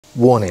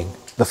Warning,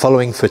 the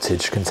following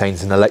footage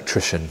contains an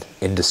electrician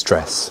in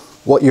distress.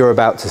 What you're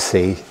about to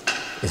see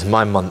is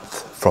my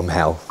month from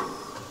hell.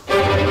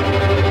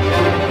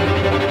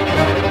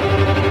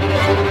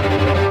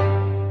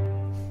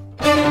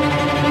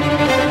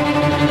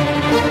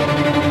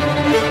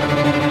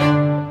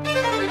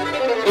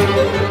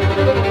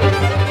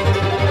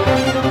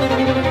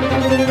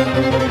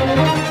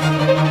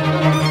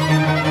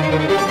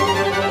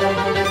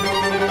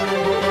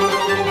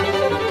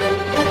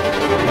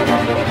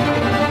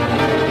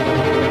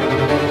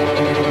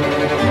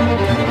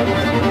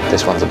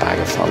 This one's a bag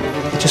of fun.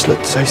 It just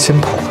looked so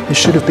simple. It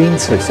should have been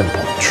so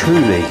simple.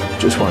 Truly,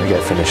 just want to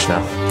get finished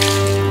now.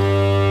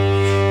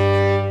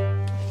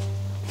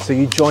 So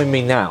you join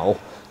me now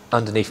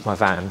underneath my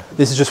van.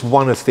 This is just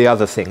one of the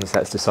other things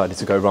that's decided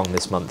to go wrong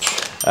this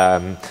month.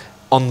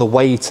 On the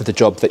way to the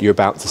job that you're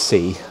about to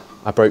see,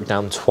 I broke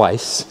down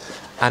twice,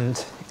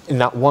 and in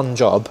that one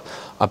job,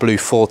 I blew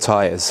 4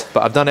 tyres.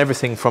 But I've done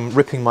everything from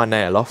ripping my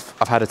nail off.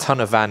 I've had a ton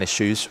of van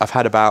issues. I've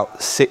had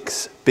about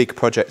 6 big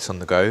projects on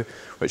the go,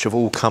 which have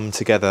all come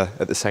together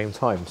at the same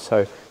time. So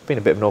it's been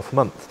a bit of an awful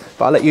month.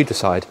 But I'll let you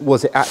decide,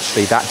 was it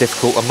actually that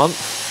difficult a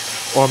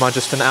month? Or am I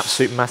just an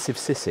absolute massive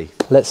sissy?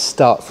 Let's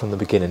start from the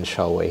beginning,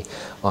 shall we?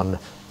 On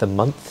the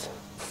month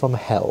from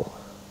hell.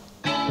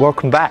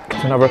 Welcome back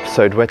to another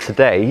episode where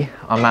today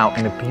I'm out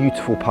in a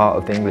beautiful part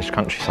of the English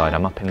countryside.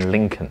 I'm up in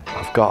Lincoln.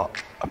 I've got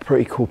a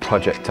pretty cool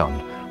project on,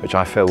 which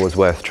I feel was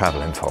worth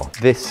travelling for.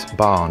 This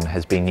barn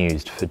has been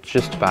used for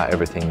just about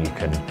everything you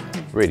can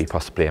really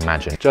possibly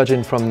imagine.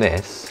 Judging from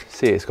this,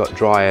 see it's got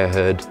dryer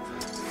hood,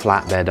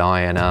 flatbed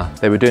ironer.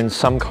 They were doing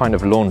some kind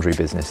of laundry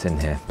business in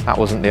here. That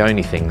wasn't the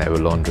only thing they were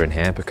laundering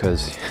here,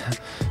 because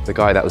the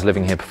guy that was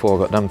living here before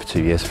got done for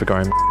 2 years for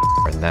growing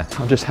in there.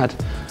 I've just had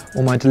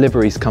all my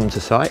deliveries come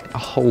to site, a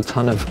whole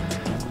ton of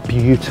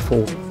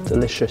beautiful,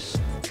 delicious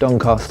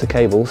Doncaster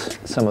cables,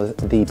 some of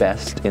the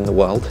best in the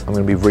world. I'm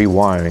going to be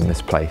rewiring this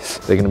place.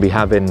 They're going to be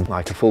having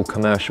like a full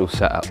commercial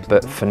setup,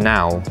 but for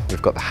now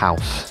we've got the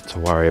house to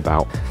worry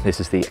about. This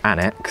is the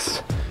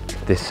annex,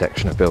 this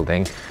section of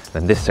building,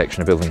 then this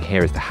section of building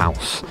here is the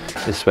house.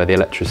 This is where the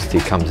electricity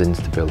comes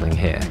into the building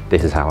here.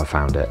 This is how I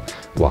found it.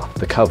 Well,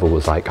 the cover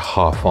was like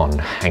half on,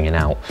 hanging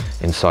out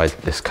inside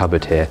this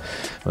cupboard here.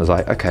 I was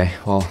like, okay,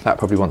 well, that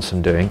probably wants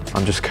some doing.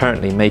 I'm just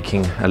currently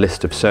making a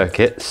list of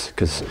circuits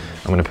because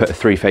I'm going to put a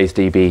 3-phase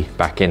DB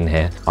back in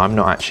here. I'm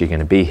not actually going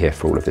to be here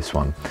for all of this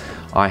one.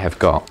 I have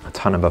got a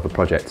ton of other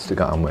projects to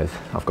get on with.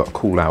 I've got a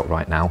call out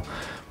right now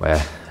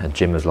where a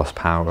gym has lost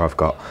power. I've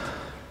got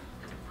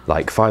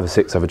like 5 or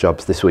 6 other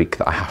jobs this week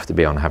that I have to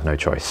be on, I have no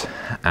choice.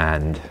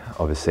 And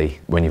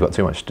obviously when you've got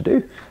too much to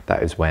do,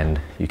 that is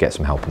when you get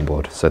some help on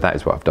board. So that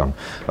is what I've done.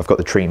 I've got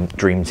the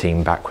dream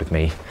team back with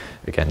me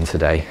again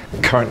today.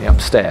 Currently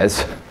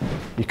upstairs,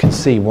 you can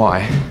see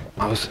why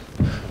I was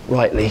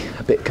rightly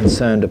a bit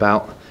concerned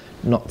about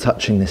not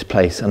touching this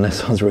place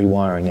unless I was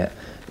rewiring it.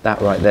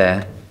 That right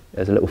there,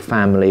 there's a little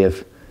family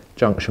of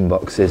junction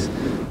boxes.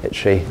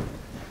 Literally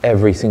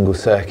every single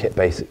circuit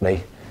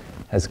basically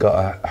has got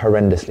a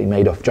horrendously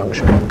made off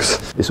junction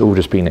box. It's all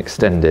just been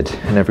extended,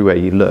 and everywhere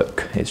you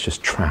look, it's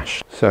just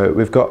trash. So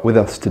we've got with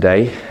us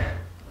today,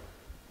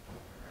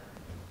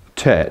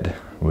 Ted.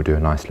 We'll do a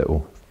nice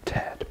little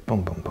Ted,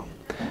 boom, boom, boom.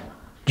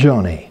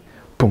 Johnny,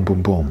 boom,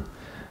 boom, boom.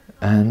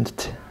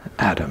 And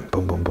Adam,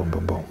 boom, boom, boom,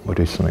 boom, boom. We'll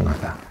do something like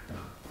that.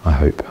 I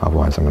hope,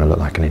 otherwise I'm gonna look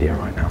like an idiot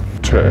right now.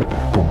 Ted,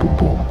 boom, boom,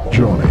 boom.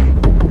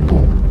 Johnny, boom, boom,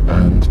 boom.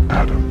 And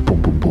Adam,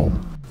 boom, boom,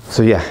 boom.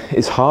 So yeah,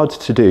 it's hard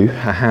to do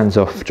a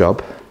hands-off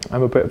job.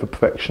 I'm a bit of a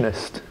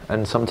perfectionist,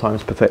 and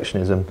sometimes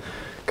perfectionism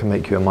can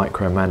make you a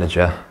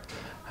micromanager,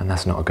 and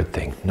that's not a good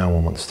thing. No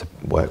one wants to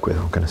work with,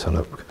 I'm going to sound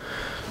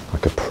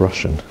like a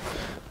Prussian.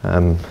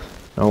 No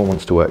one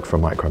wants to work for a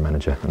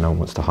micromanager, and no one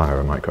wants to hire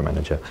a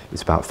micromanager.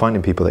 It's about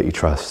finding people that you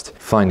trust,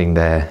 finding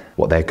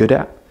what they're good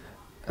at,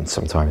 and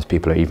sometimes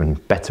people are even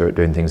better at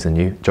doing things than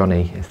you.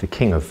 Johnny is the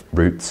king of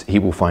routes. He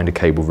will find a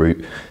cable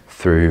route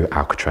through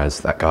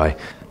Alcatraz, that guy,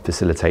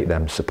 facilitate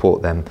them,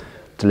 support them,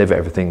 deliver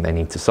everything they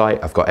need to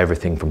site. I've got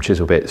everything from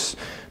chisel bits,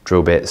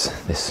 drill bits,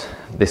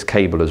 this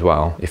cable as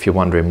well. If you're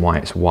wondering why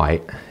it's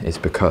white, it's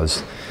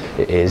because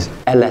it is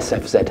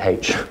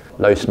LSFZH,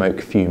 low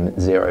smoke fume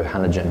zero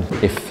halogen.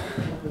 If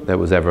there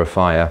was ever a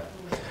fire,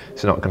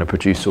 it's not going to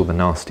produce all the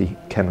nasty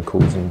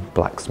chemicals and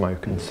black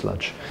smoke and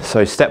sludge.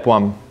 So step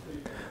 1,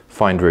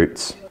 find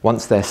routes.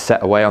 Once they're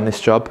set away on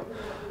this job,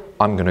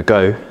 I'm going to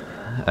go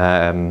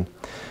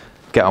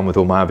get on with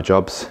all my other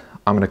jobs.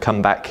 I'm going to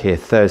come back here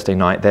Thursday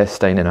night. They're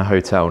staying in a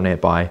hotel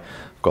nearby.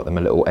 I've got them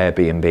a little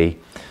Airbnb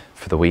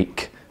for the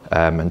week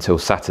until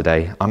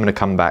Saturday. I'm going to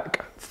come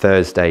back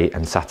Thursday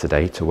and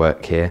Saturday to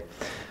work here,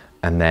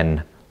 and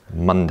then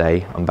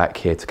Monday I'm back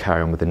here to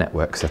carry on with the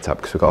network setup,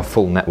 because we've got a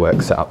full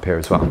network set up here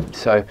as well.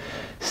 So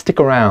stick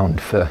around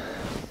for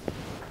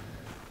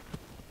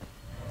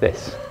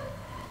this.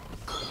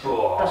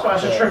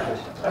 That's a triple.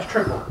 That's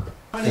triple.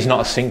 There's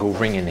not a single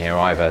ring in here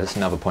either. That's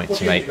another point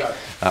to make.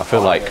 I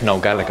feel like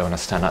Noel Gallagher when I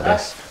stand like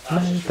this.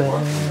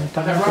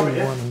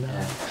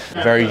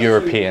 very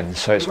European,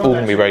 so it's all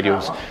going to be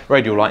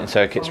radial lighting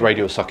circuits,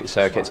 radial socket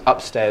circuits.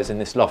 Upstairs in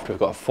this loft we've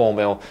got a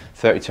 4mm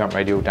 32 amp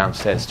radial,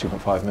 downstairs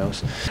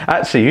 2.5mm.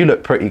 Actually, you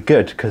look pretty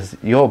good because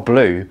you're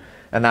blue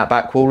and that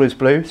back wall is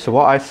blue. So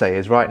what I say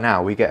is right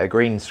now we get a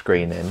green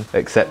screen in,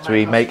 except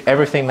we make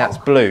everything that's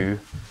blue.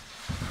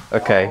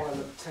 Okay.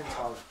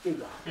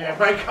 Yeah,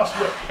 make us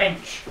look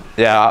hench.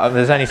 Yeah,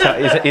 there's only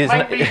some.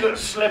 Make me look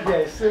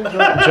slimmer.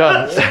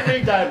 John, Slim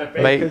me down a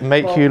bit.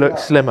 make you look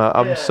slimmer.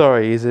 I'm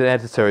sorry, he's an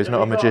editor, he's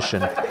not a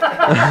magician.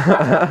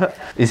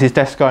 Is his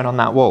desk going on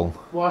that wall?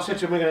 Well, I said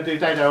to him we're going to do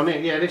dado on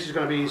it. Yeah, this is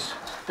going to be his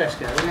desk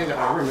here. We ain't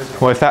got no room, is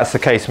it? Well, if that's the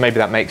case, maybe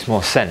that makes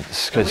more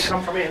sense. Can we Because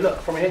come from here? Look,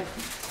 from here.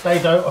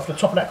 Dado off the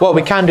top of that well,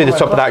 corner. we can do the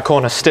top of that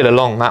corner still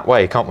along that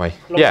way, can't we?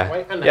 That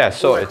way, and Yeah, all the way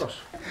sorted. across.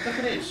 Look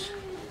at this.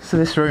 So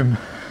this room,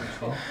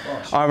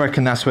 I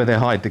reckon that's where they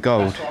hide the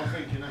gold.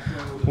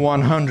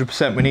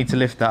 100%, we need to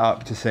lift that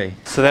up to see.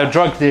 So there are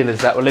drug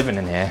dealers that were living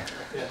in here,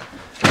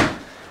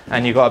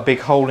 and you've got a big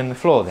hole in the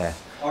floor there.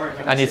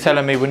 And you're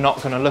telling me we're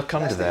not going to look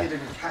under there?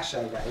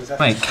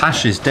 Mate,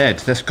 cash is dead.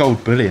 There's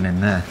gold bullion in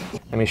there.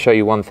 Let me show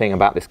you one thing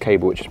about this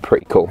cable which is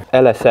pretty cool.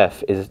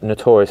 LSF is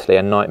notoriously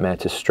a nightmare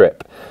to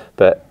strip,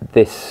 but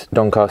this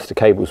Doncaster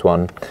Cables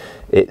one,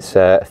 it's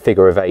a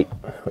figure of 8,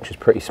 which is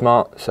pretty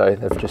smart, so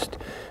they've just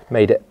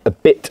made it a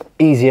bit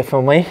easier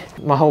for me.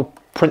 My whole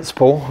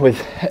principle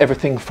with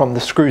everything from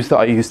the screws that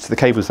I use to the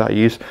cables that I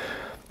use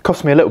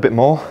cost me a little bit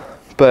more,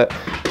 but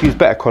use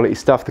better quality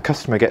stuff, the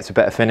customer gets a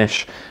better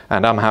finish,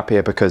 and I'm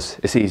happier because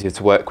it's easier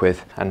to work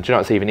with. And do you know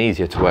what's even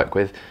easier to work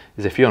with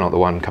is if you're not the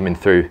one coming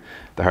through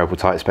the horrible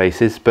tight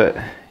spaces, but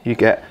you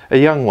get a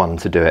young one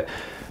to do it.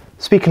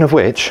 Speaking of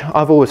which,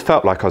 I've always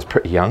felt like I was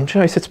pretty young. Do you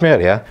know, he said to me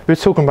earlier, we were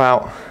talking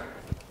about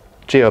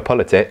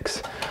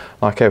geopolitics,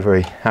 like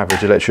every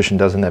average electrician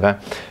does in their van,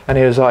 and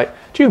he was like,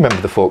 do you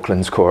remember the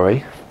Falklands,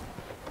 Corey?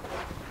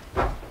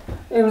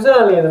 It was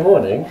early in the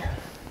morning.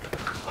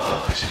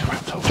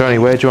 Johnny,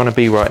 where do you want to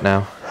be right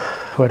now?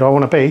 Where do I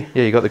want to be?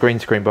 Yeah, you got the green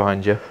screen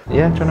behind you.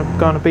 Yeah, do you want to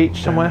go on a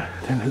beach somewhere?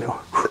 Doing a little.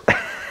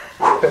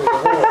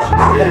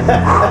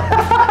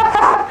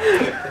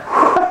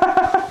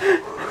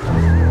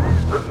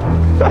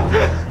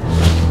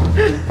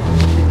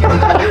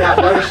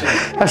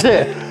 That's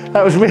it.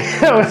 That was me.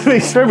 That was me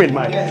swimming,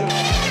 mate.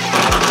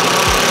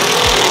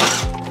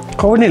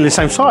 Oh, we're nearly the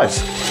same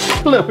size.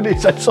 Look, we're nearly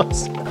the same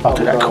size. I'll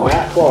do that, Corey.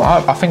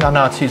 I think I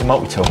know how to use a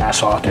multi-tool.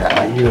 That's all right, I'll do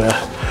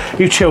that, mate.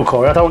 You chill,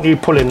 Corey. I don't want you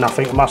pulling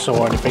nothing, muscle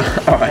or anything.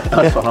 All right,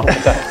 that's what I want to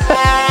do.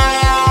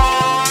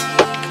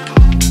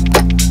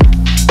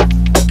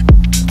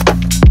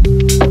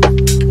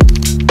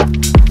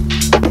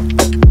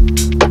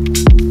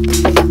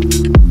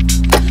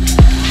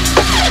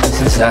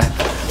 This is a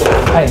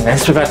pain in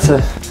this. We've had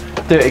to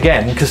do it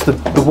again because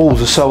the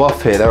walls are so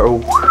off here. They're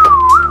all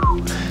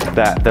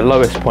that the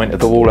lowest point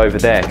of the wall over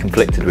there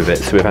conflicted with it,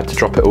 so we've had to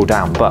drop it all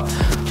down. But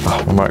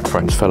oh, my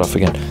microphone just fell off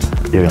again.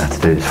 You're gonna have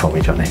to do this for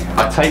me, Johnny.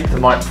 I tape the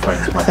microphone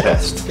to my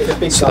chest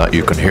so that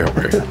you can hear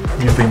me.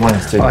 You've been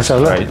wanting to do this. So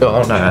look. Right.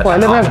 Oh no. Well,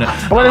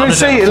 let me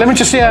see. Let me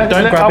just see.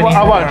 Don't grab any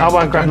hair. I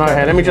won't grab no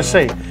hair. Let me just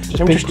see.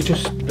 Let me just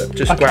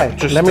okay.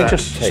 grab. Let me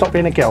just stop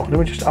being a girl. Let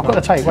me just. I've got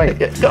the tape. Wait.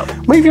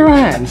 Move your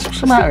hands.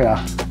 What's the matter here?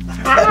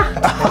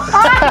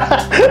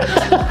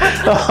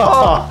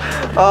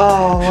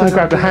 Should have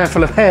grabbed a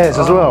handful of hairs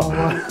as well.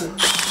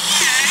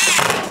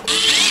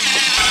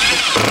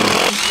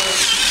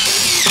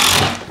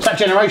 That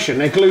generation,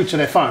 they're glued to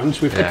their phones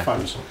with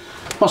headphones.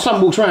 My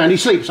son walks around, he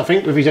sleeps, I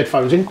think, with his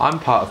headphones in. I'm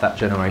part of that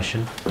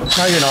generation.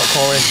 No, you're not,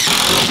 Corey.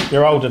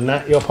 You're older than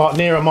that. You're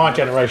nearer my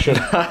generation.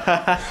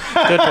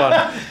 Good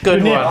one.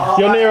 Good one.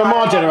 You're nearer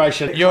my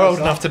generation. You're old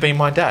enough to be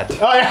my dad.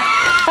 Oh, yeah.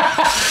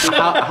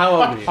 How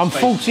old are you? I'm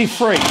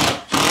 43.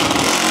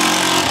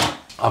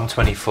 I'm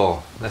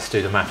 24. Let's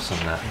do the maths on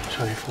that.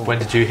 24. When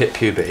did you hit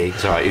puberty?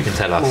 It's alright, you can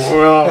tell us.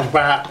 Well,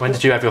 about When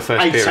did you have your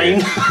first 18.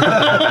 period?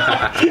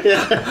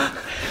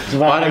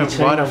 Why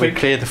don't we 18,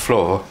 clear the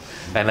floor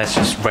and let's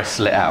just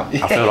wrestle it out?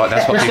 I feel like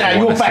that's what people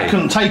your want to back see.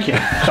 couldn't take it.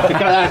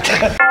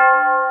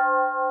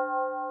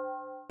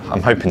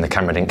 I'm hoping the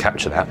camera didn't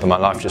capture that, but my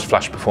life just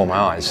flashed before my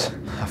eyes.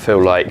 I feel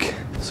like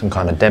some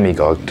kind of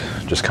demigod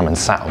just come and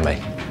sat on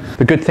me.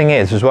 The good thing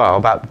is as well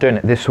about doing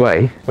it this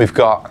way, we've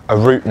got a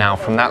route now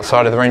from that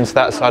side of the room to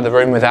that side of the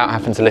room without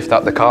having to lift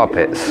up the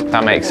carpets.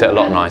 That makes it a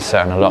lot nicer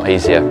and a lot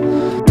easier.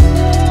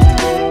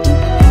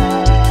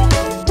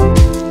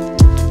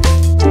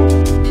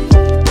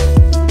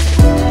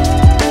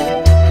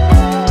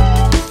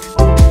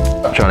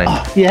 Johnny,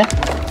 Yeah?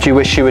 do you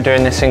wish you were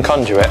doing this in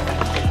conduit?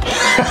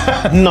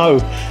 No,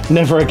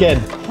 never again.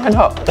 Why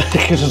not?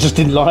 Because I just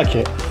didn't like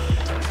it.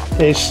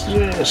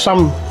 It's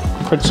some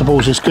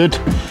principles is good,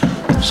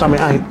 some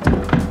it ain't.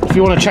 If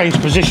you want to change the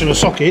position of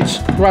sockets,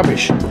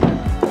 rubbish.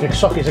 If the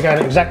sockets are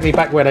going exactly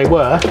back where they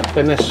were,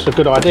 then that's a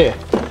good idea.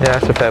 Yeah,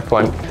 that's a fair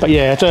point. But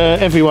yeah,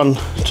 everyone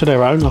to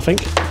their own, I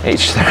think.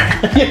 Each their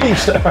own. Yeah,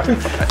 each their own.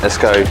 Let's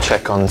go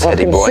check on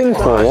Teddy boy.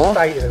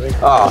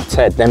 Oh,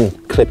 Ted, them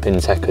clipping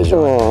techers.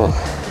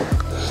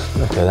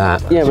 Look at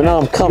that. Yeah, but now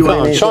I'm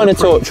confident. Shine a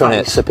torch on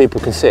it so people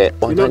can see it.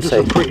 You're not just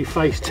a pretty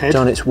face, Ted.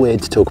 John, it's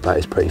weird to talk about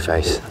his pretty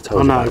face.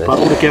 I know, but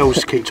all the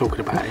girls keep talking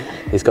about it.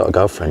 He's got a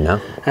girlfriend now.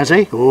 Has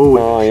he?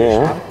 Oh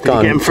yeah. Did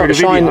you get him through the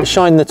video?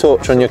 Shine the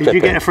torch on your clip. Did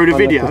you get her through the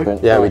video?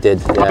 Yeah, we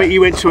did. Yeah. I bet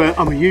you went to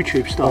I'm a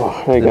YouTube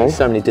star. There you go. There's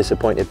so many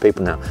disappointed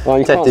people now.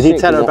 Well, Ted, did you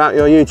tell her about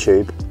your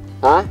YouTube?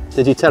 Huh?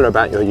 Did you tell her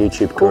about your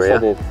YouTube career? I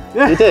did.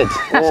 Yeah. You did?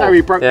 That's how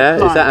he broke Yeah,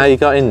 the is that how you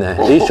got in there?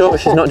 Are you sure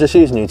she's not just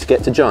using you to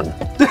get to John?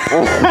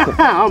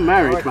 I'm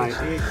married, mate.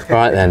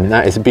 Right then,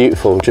 that is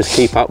beautiful. Just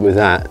keep up with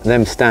that.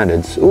 Them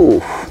standards. Ooh,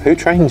 who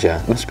trained you?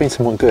 Must have been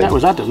someone good. That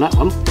was Adam, that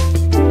one.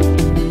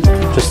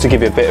 Just to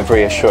give you a bit of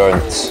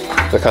reassurance,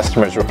 the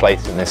customer is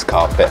replacing this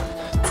carpet.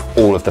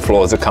 All of the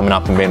floors are coming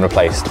up and being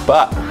replaced,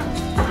 but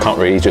can't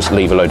really just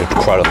leave a load of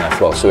crud on their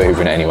floor, so we're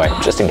hoovering it anyway,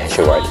 just in case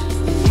you're worried.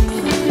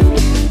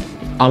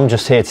 I'm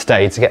just here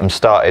today to get them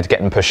started, get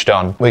them pushed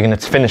on. We're going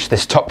to finish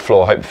this top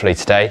floor hopefully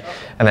today,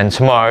 and then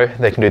tomorrow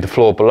they can do the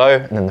floor below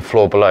and then the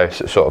floor below.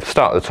 So sort of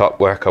start at the top,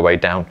 work our way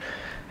down,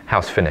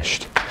 house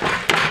finished.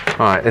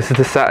 All right, this is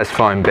the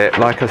satisfying bit.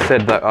 Like I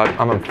said that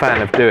I'm a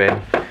fan of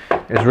doing,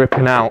 is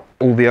ripping out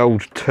all the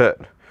old tut.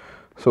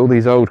 So all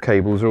these old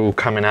cables are all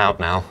coming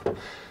out now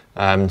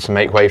to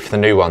make way for the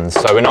new ones.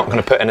 So we're not going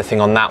to put anything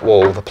on that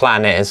wall. The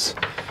plan is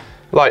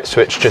light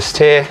switch just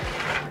here,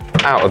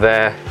 out of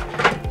there,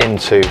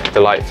 into the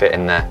light fit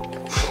in there.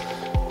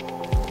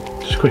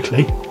 Just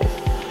quickly,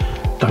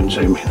 don't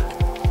zoom in.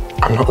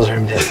 I'm not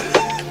zoomed in.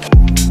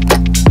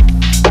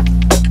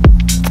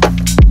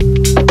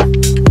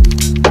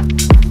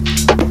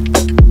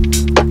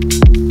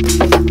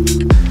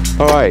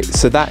 Alright,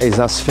 so that is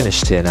us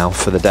finished here now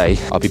for the day.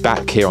 I'll be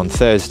back here on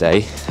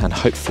Thursday and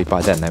hopefully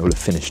by then they will have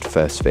finished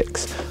first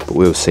fix, but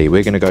we'll see.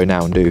 We're going to go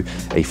now and do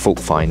a fault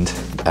find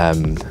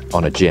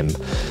on a gym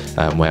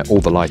where all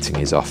the lighting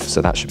is off,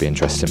 so that should be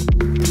interesting.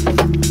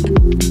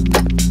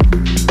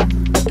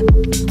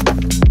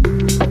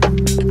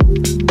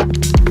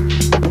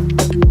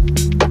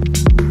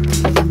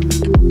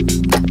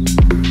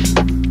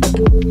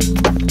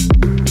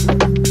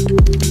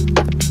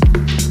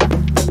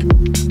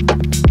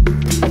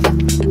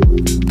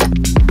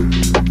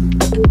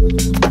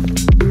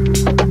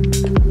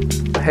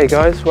 Hey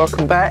guys,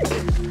 welcome back.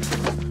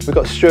 We've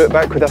got Stuart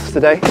back with us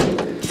today.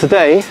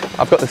 Today,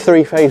 I've got the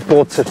 3-phase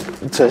board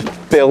to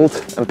build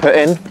and put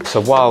in. So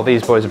while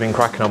these boys have been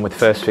cracking on with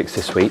first fix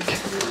this week,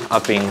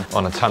 I've been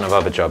on a ton of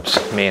other jobs,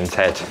 me and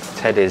Ted.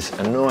 Ted is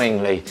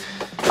annoyingly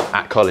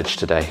at college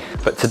today.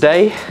 But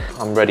today,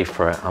 I'm ready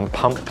for it. I'm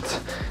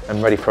pumped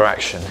and ready for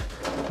action.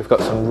 We've got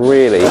some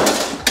really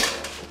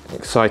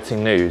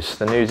exciting news.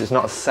 The news is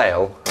not a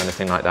sale or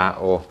anything like that,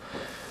 or,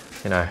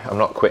 you know, I'm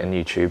not quitting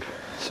YouTube.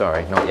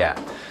 Sorry, not yet.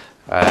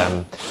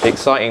 The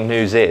exciting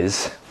news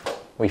is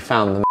we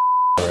found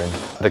the room.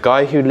 The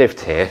guy who lived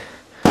here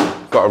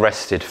got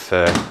arrested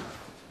for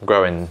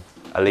growing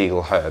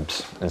illegal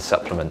herbs and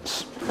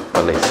supplements,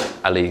 or at least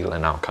illegal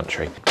in our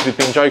country. We've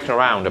been joking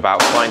around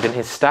about finding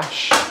his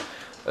stash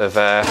of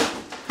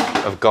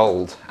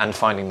gold and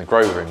finding the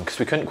grow room, because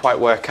we couldn't quite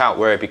work out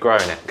where he'd be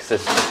growing it,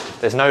 because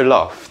there's no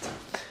loft,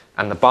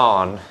 and the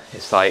barn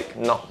is like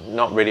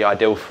not really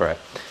ideal for it.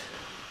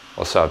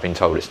 Also, I've been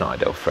told it's not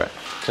ideal for it.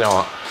 Do you know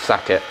what?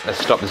 Sack it. Let's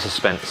stop the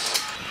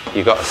suspense.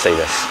 You've got to see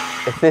this.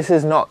 If this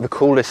is not the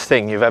coolest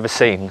thing you've ever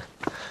seen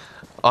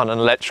on an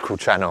electrical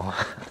channel,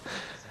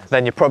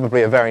 then you're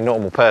probably a very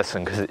normal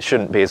person, because it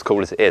shouldn't be as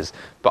cool as it is.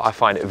 But I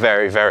find it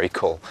very, very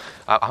cool.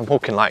 I'm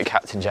walking like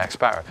Captain Jack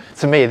Sparrow.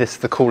 To me, this is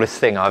the coolest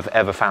thing I've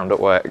ever found at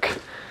work.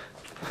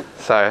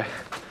 So,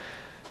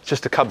 it's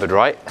just a cupboard,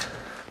 right?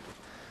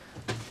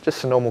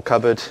 Just a normal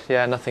cupboard.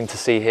 Yeah, nothing to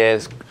see here.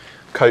 There's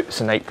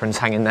coats and aprons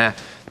hanging there.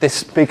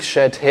 This big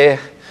shed here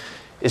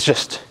is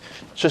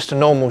just a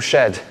normal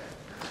shed.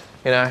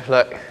 You know,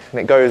 look, and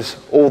it goes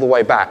all the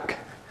way back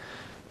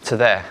to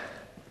there.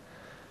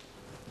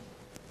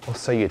 Or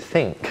so you'd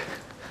think.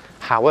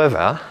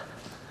 However,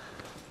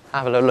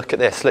 have a little look at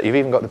this. Look, you've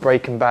even got the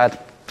Breaking Bad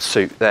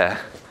suit there.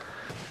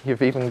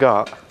 You've even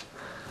got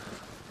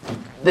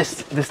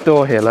this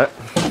door here, look.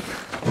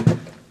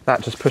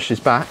 That just pushes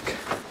back.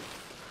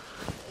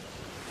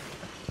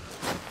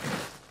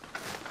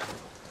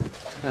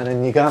 And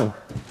in you go.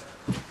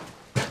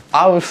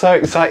 I was so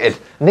excited.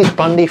 Nick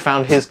Bundy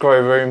found his grow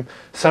room.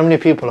 So many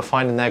people are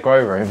finding their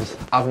grow rooms.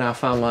 I've now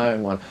found my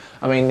own one.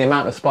 I mean, the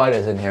amount of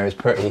spiders in here is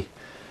pretty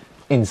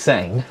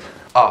insane.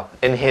 Oh,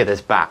 in here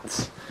there's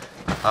bats.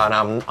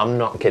 And I'm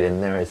not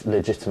kidding, there is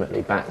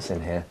legitimately bats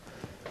in here.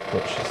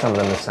 Which some of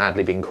them have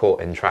sadly been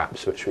caught in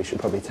traps, which we should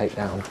probably take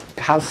down.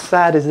 How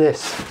sad is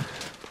this?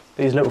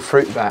 These little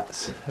fruit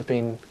bats have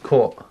been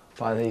caught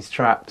by these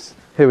traps.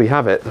 Here we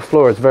have it. The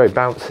floor is very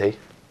bouncy.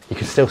 You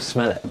can still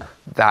smell it.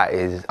 That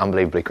is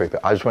unbelievably creepy.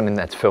 I just went in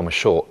there to film a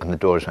short and the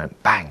door just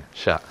went bang,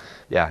 shut.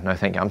 Yeah, no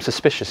thank you. I'm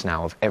suspicious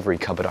now of every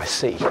cupboard I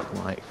see.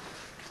 I'm like,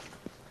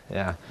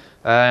 yeah.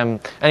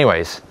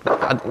 Anyways,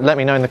 let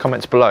me know in the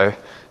comments below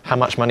how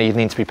much money you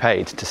need to be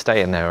paid to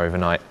stay in there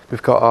overnight.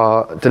 We've got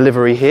our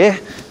delivery here.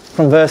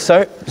 from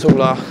Verso. It's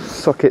all our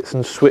sockets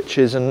and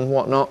switches and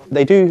whatnot.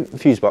 They do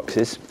fuse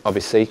boxes,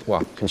 obviously,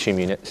 well, consume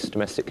units,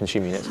 domestic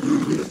consume units.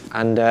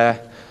 And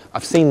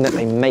I've seen that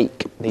they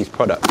make these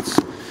products.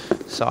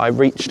 So I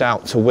reached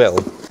out to Will,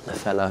 the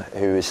fella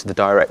who is the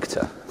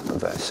director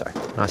of Verso.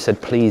 And I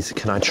said, please,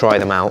 can I try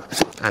them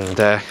out?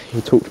 And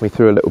he talked me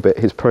through a little bit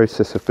his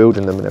process of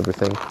building them and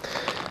everything.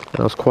 And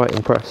I was quite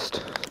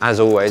impressed. As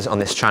always on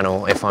this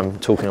channel, if I'm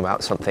talking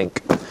about something,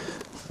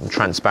 I'm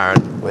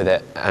transparent with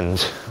it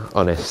and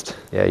honest.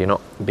 Yeah, you're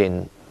not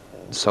being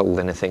sold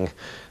anything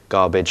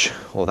garbage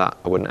or that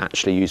I wouldn't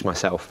actually use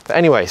myself. But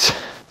anyways,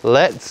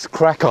 let's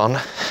crack on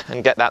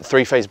and get that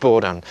three-phase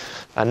board on.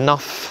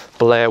 Enough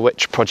Blair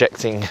Witch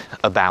projecting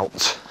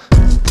about.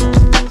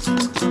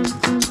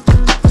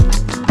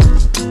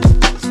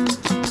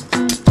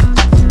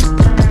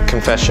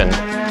 Confession,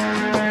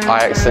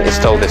 I accidentally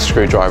stole this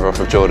screwdriver off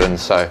of Jordan,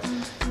 so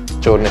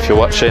Jordan, if you're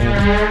watching,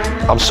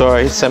 I'm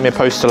sorry, send me a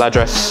postal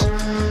address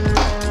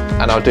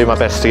and I'll do my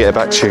best to get it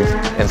back to you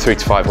in 3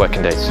 to 5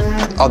 working days.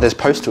 Oh, there's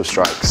postal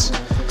strikes.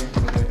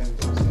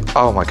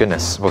 Oh my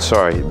goodness, well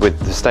sorry, with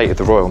the state of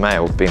the Royal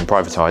Mail being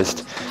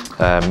privatised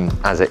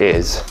as it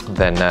is,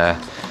 then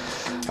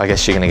I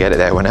guess you're going to get it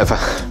there whenever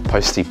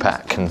Postie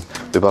Pat can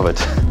be bothered.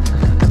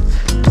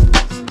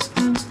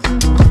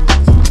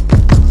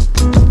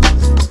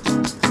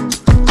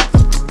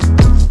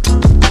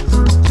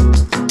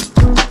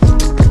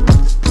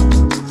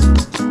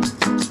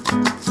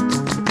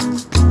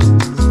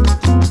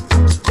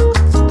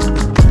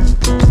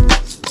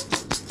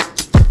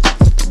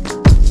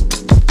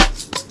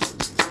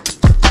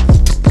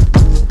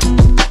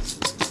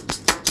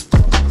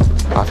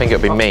 I think it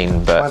would be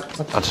mean, but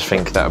I just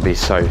think that would be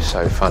so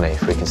funny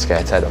if we can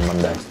scare Ted on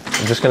Monday.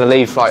 I'm just going to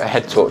leave like a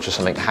head torch or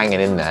something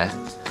hanging in there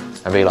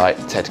and be like,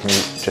 Ted, can you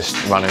just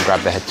run and grab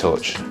the head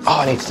torch?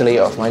 Oh, I need to delete it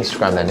off my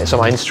Instagram then. It's on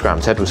my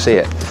Instagram, Ted will see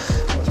it.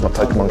 It's my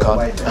Pokemon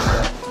card.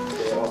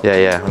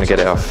 yeah, I'm going to get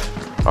it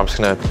off. I'm just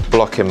going to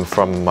block him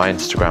from my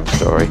Instagram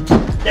story.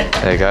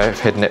 There you go, I've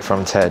hidden it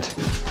from Ted.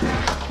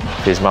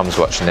 If his mum's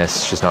watching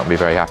this, she's not going to be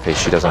very happy.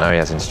 She doesn't know he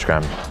has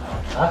Instagram.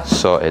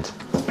 Sorted.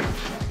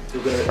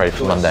 Ready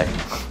for Monday.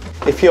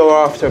 If you're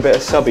after a bit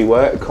of subby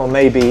work, or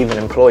maybe even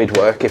employed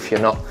work, if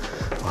you're not,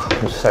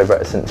 I'm just so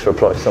reticent to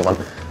employ someone.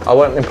 I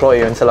won't employ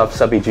you until I've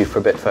subbied you for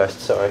a bit first,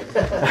 sorry.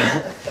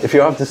 If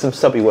you're after some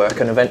subby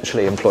work and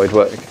eventually employed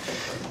work,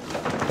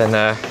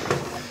 then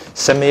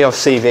send me your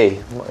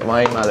CV.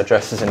 My email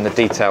address is in the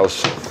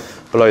details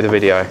below the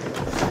video,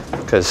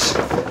 because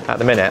at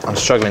the minute I'm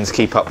struggling to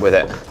keep up with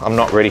it. I'm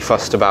not really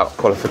fussed about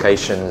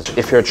qualifications.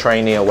 If you're a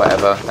trainee or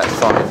whatever, that's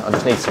fine. I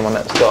just need someone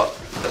that's got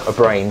a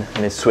brain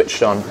and is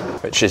switched on,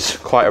 which is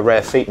quite a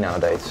rare feat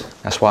nowadays.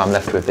 That's why I'm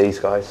left with these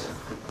guys.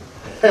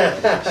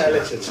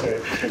 Listen to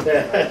him.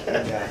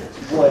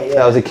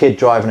 There was a kid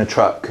driving a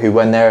truck who,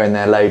 when they're in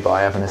their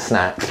lay-by having a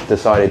snack,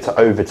 decided to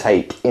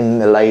overtake in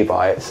the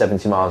lay-by at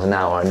 70 miles an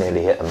hour and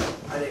nearly hit them.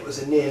 And it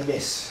was a near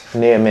miss.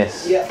 Near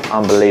miss. Yeah.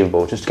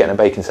 Unbelievable. Just getting a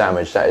bacon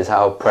sandwich. That is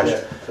how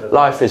precious. Yeah.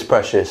 Life is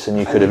precious, and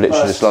you could have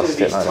literally just lost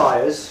it like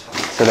that.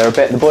 So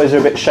they're the boys are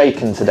a bit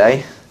shaken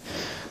today.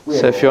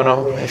 So if you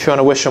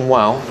wanna wish them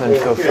well, then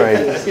feel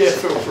free. Yeah,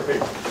 feel free.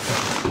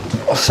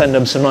 I'll send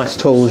them some nice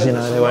tools, you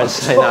know, they won't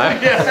say no.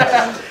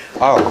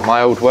 Oh,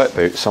 my old work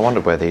boots, I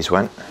wondered where these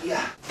went.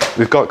 Yeah.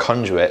 We've got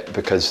conduit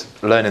because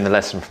learning the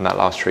lesson from that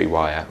last tree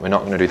wire, we're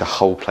not going to do the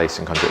whole place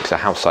in conduit because a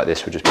house like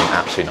this would just be an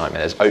absolute nightmare.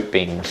 There's oak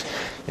beams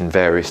in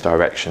various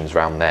directions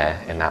around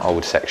there in that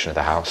old section of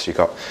the house. You've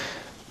got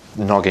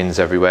noggins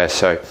everywhere,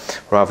 so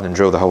rather than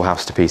drill the whole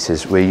house to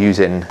pieces, we're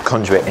using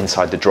conduit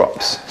inside the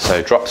drops.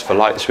 So drops for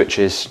light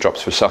switches,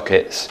 drops for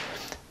sockets.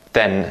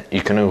 Then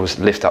you can always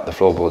lift up the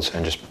floorboards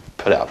and just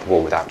put it up the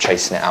wall without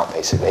chasing it out,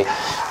 basically.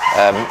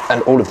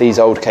 And all of these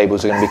old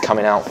cables are going to be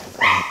coming out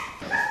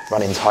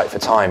running tight for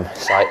time.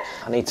 So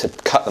I need to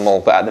cut them all,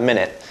 but at the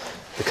minute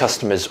the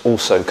customer's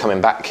also coming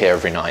back here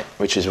every night,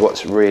 which is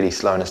what's really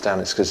slowing us down.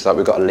 It's because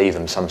we've got to leave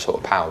them some sort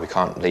of power. We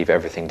can't leave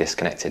everything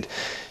disconnected.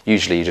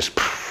 Usually you just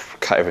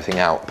cut everything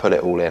out, put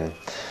it all in,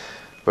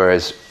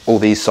 whereas all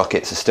these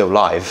sockets are still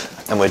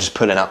live and we're just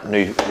pulling up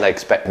new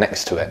legs back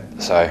next to it.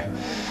 So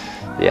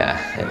yeah,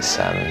 it's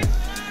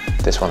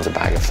this one's a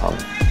bag of fun.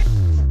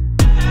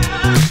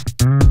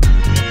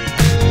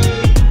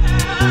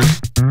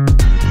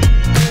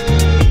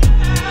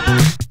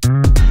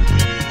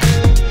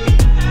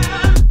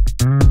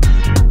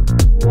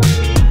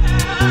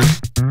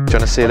 Do you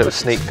want to see a little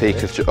sneak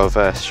peek of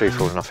Stu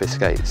falling off his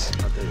skates?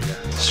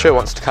 Stu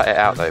wants to cut it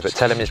out though, but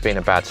tell him he's been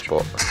a bad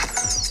sport.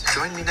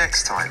 Join me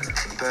next time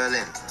in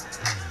Berlin,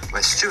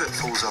 where Stuart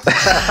falls off.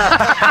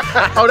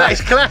 Oh, that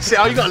is classic.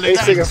 Oh, you got to leave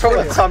that. From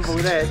the tumble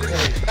there,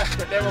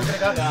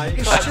 didn't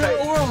he? Is Stuart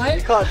alright?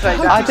 You can't take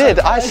that. I did.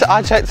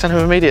 I checked on him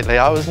immediately.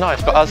 I was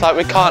nice, but I was like,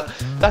 we can't.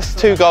 That's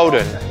too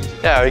golden.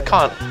 Yeah, we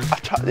can't.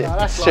 I've tried it.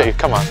 No, Stu, right.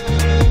 Come on.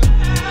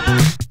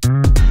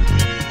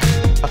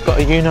 I've got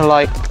a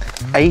Unilite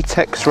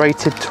ATEX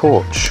rated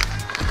torch.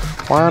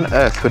 Why on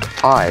earth would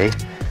I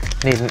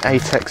need an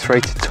ATEX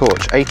rated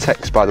torch?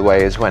 ATEX, by the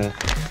way, is when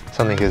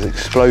something is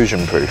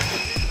explosion proof.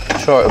 I'm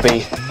sure it'll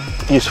be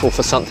useful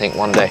for something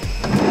one day.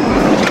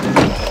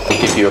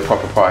 I'll give you a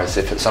proper prize.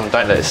 If at some,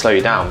 don't let it slow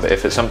you down, but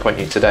if at some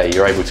point today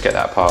you're able to get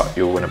that apart,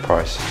 you'll win a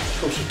prize. Of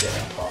course you get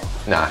that apart.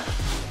 Nah,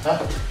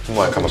 Huh? it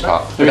won't come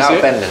apart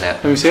without bending it.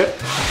 Let me see it.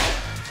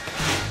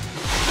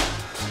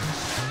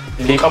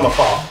 It will come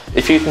apart.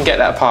 If you can get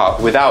that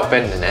apart without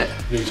bending it,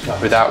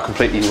 without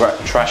completely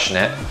trashing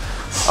it,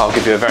 I'll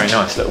give you a very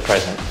nice little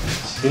present.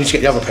 You need to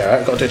get the other pair out.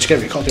 You've got to do it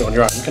together. You can't do it on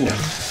your own, can you?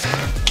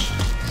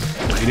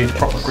 You need a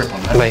proper grip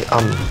on that. Mate,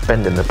 I'm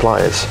bending the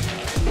pliers.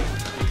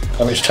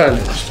 I mean, it's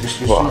turning.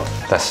 Well,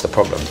 that's the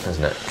problem,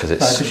 isn't it? Because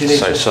it's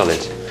so solid.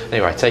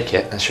 Anyway, take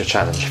it. That's your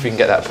challenge. If you can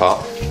get that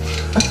apart,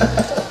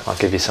 I'll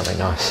give you something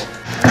nice.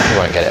 You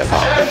won't get it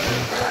apart.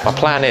 My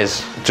plan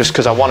is, just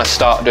because I want to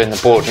start doing the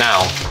board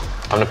now,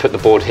 I'm going to put the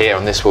board here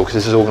on this wall because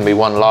this is all going to be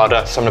one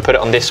larder. So I'm going to put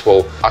it on this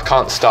wall. I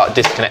can't start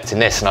disconnecting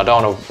this and I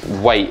don't want to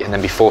wait and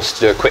then be forced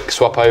to do a quick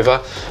swap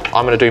over.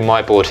 I'm going to do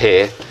my board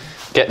here,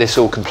 get this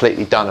all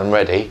completely done and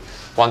ready.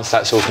 Once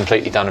that's all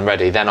completely done and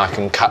ready, then I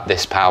can cut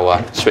this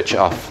power, switch it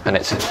off, and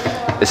it's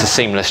a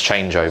seamless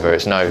changeover.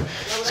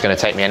 It's going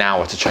to take me an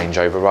hour to change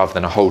over rather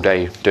than a whole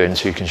day doing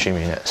 2 consumer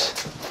units.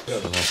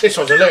 This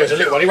one's a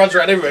little one. He runs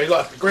around everywhere. He's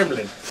like a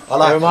gremlin. I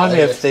like Remind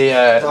me of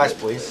the nice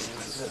boys.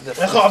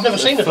 I've never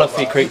seen a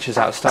fluffy creatures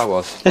out of Star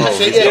Wars.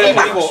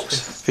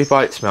 If he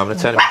bites me, I'm going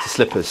to turn him into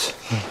slippers.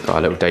 Got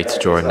a little data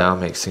drawing now,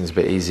 makes things a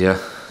bit easier.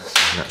 So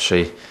you can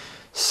actually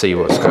see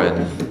what's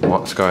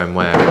going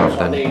where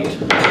rather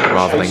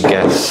than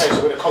guess.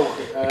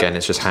 Again,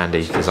 it's just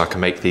handy because I can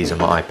make these on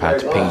my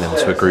iPad, ping them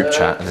to a group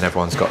chat, and then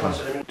everyone's got them.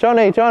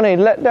 Johnny,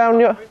 let down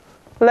your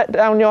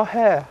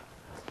hair.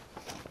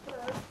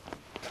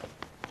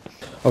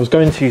 I was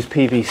going to use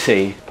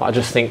PVC, but I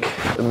just think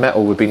the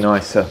metal would be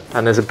nicer.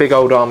 And there's a big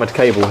old armoured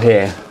cable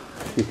here.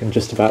 You can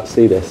just about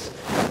see this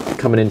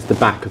coming into the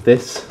back of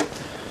this. In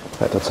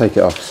fact, I'll take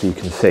it off so you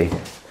can see.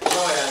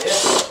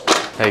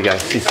 There you go.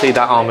 So you see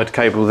that armoured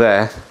cable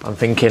there? I'm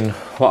thinking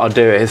what I'll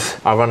do is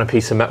I'll run a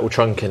piece of metal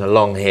trunking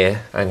along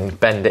here and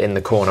bend it in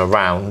the corner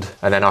round,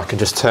 and then I can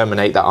just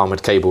terminate that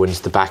armoured cable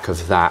into the back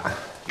of that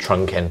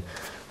trunking, and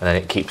then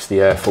it keeps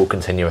the earth all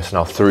continuous, and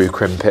I'll through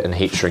crimp it and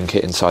heat shrink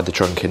it inside the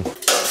trunking.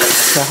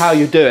 So how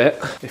you do it,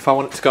 if I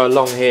want it to go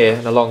along here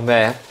and along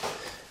there,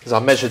 is I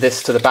measure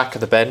this to the back of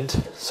the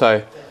bend,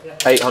 so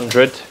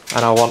 800,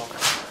 and I want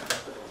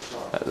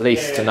at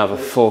least another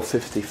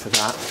 450 for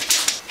that.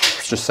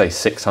 Let's just say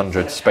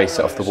 600, space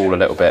it off the wall a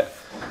little bit.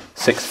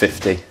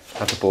 650,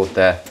 have the board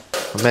there.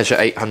 I'll measure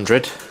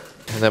 800,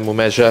 and then we'll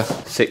measure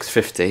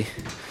 650.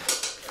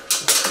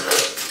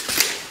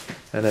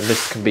 And then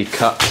this can be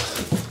cut.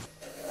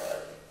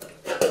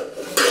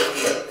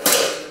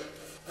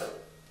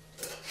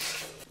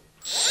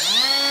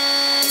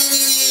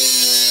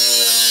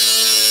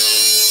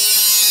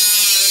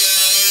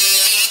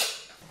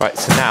 Right,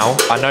 so now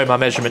I know my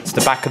measurement to the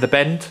back of the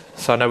bend,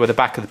 so I know where the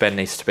back of the bend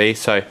needs to be,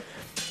 so I'm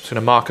just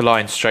going to mark a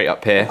line straight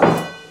up here,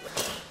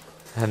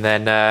 and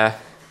then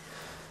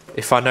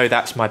if I know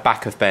that's my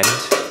back of bend,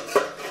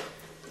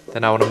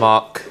 then I want to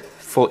mark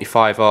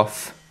 45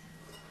 off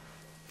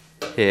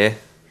here,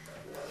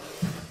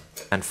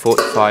 and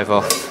 45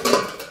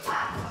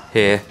 off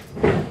here,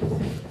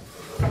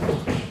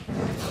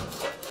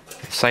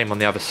 same on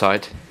the other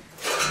side.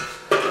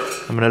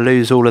 I'm going to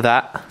lose all of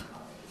that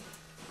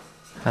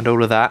and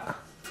all of that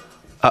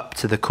up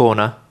to the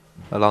corner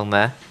along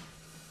there,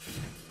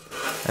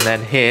 and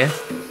then here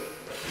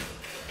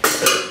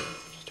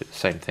just do the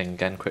same thing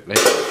again quickly,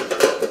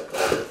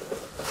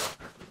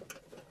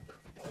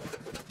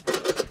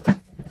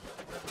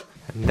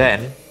 and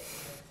then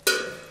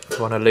I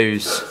want to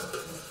lose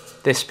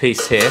this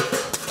piece here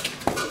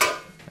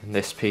and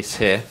this piece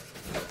here.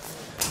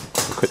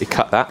 I'll quickly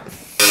cut that.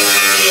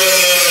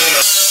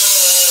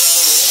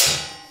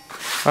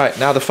 Right,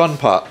 now the fun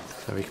part.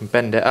 So we can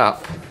bend it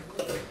up,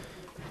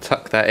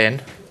 tuck that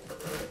in,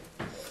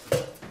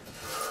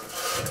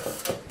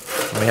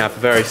 and we have a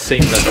very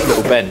seamless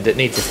little bend. It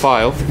needs a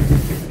file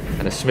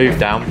and a smooth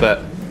down,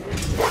 but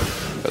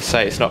let's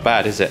say it's not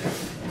bad, is it?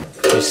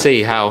 You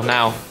see how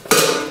now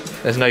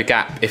there's no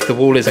gap. If the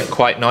wall isn't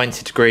quite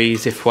 90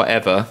 degrees, if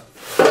whatever,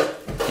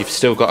 you've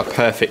still got a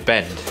perfect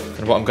bend.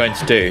 And what I'm going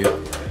to do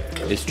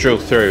is drill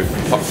through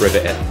and hot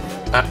rivet it.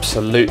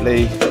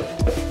 Absolutely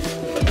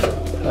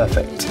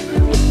perfect.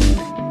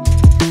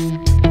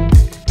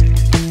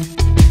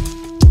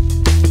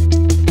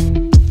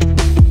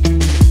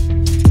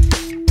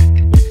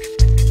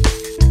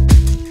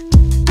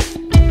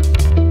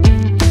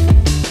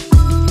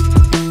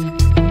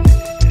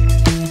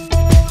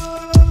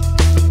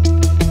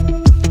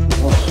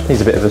 Needs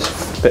a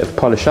bit of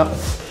polish up.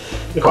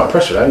 You're quite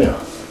impressed with that, aren't you? I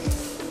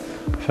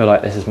feel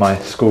like this is my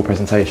school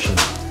presentation. I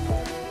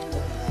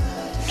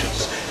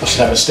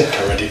should have a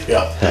sticker ready for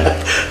you.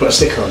 Put a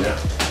sticker on you.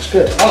 It's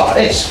good. I like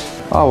this.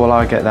 Oh well,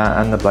 I get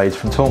that and the blades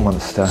from Tool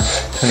Monster.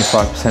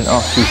 25%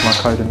 off. Use my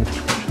code in the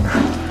description.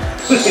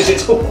 Look at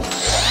it all.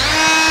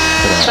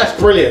 That's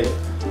brilliant.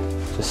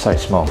 Just so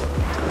small.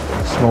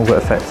 Small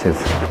but effective,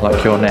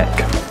 like your neck.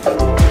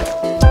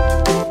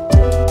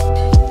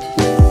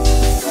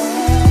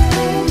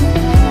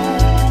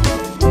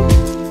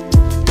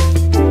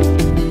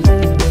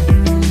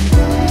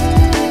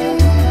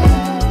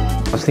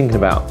 thinking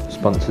about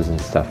sponsors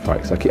and stuff,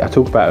 right? Because I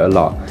talk about it a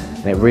lot,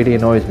 and it really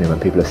annoys me when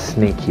people are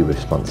sneaky with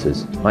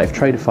sponsors. Like if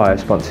Traderfire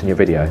sponsoring your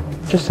video,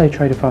 just say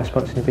Traderfire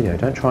sponsoring your video.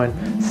 Don't try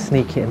and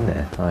sneak it in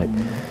there. Like,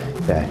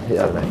 yeah, I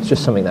don't know. It's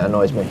just something that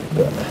annoys me.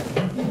 But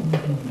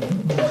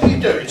What are you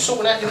doing?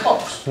 Sorting out your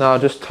box? no,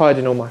 just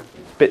tidying all my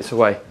bits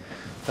away.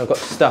 I've got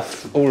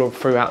stuff all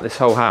throughout this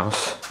whole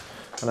house,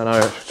 and I know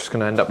I'm just going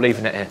to end up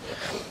leaving it here.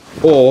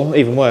 Or,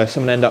 even worse,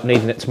 I'm going to end up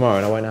needing it tomorrow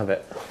and I won't have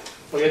it.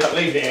 Well, you end up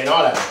leaving it in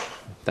Ireland.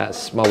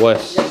 That's my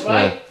worst. Yes,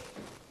 mate.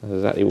 That's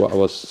exactly what I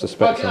was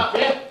suspecting. Up,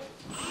 yeah?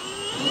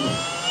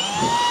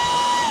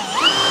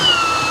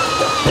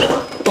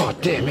 Oh,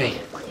 dear me.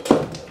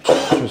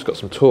 It's got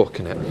some torque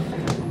in it.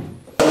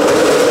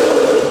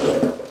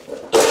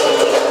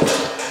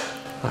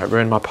 Right,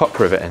 ruined my pop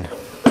riveting.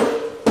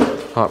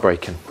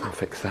 Heartbreaking. I'll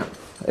fix that.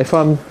 If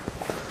I'm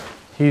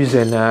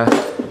using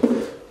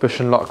bush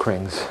and lock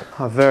rings,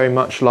 I very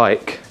much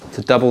like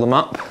to double them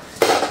up.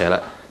 Yeah,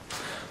 look.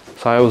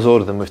 So I always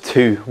order them with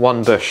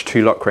one bush,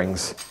 2 lock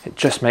rings. It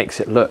just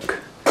makes it look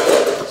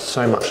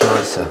so much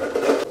nicer.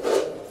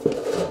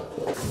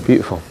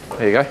 Beautiful.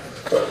 There you go.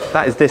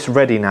 That is this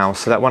ready now,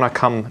 so that when I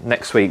come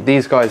next week,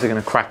 these guys are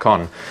going to crack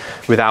on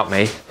without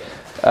me,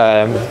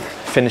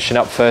 finishing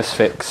up first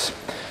fix,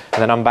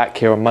 and then I'm back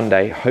here on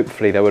Monday.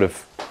 Hopefully they would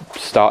have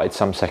started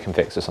some second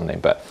fix or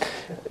something, but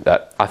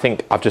I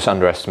think I've just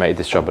underestimated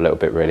this job a little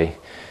bit, really.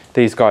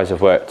 These guys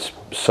have worked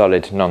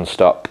solid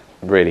non-stop,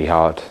 really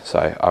hard,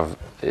 so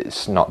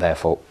it's not their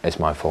fault, it's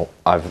my fault.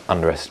 I've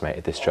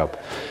underestimated this job.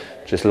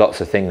 Just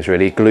lots of things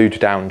really, glued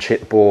down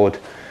chipboard,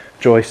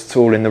 joists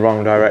all in the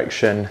wrong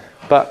direction,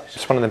 but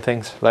it's one of them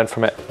things, learn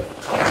from it.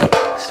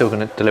 Still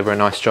going to deliver a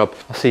nice job.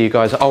 I'll see you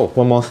guys. Oh,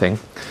 one more thing.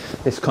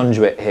 This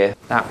conduit here,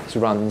 that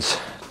runs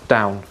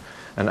down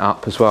and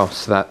up as well,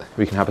 so that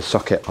we can have a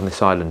socket on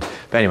this island.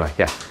 But anyway,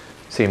 yeah,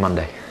 see you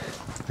Monday.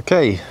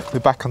 Okay, we're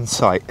back on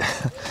site.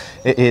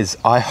 It is,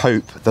 I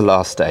hope, the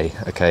last day,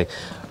 okay?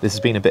 This has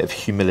been a bit of a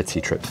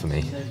humility trip for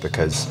me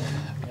because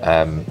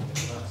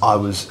I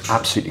was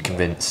absolutely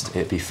convinced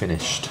it'd be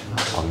finished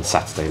on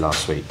Saturday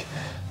last week,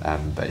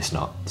 but it's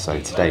not. So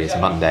today is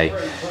Monday,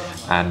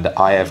 and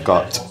I have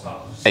got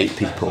 8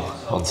 people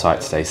on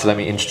site today. So let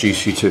me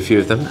introduce you to a few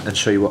of them and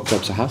show you what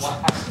jobs I have.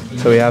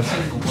 So we have,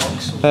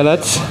 hey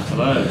lads.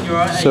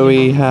 Hello. So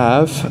we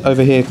have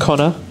over here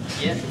Connor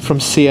from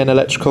CN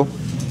Electrical,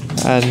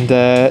 and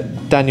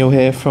Daniel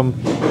here from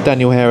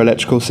Daniel Hair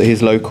Electrical, so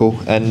he's local,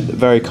 and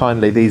very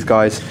kindly these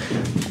guys,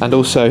 and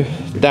also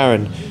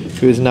Darren,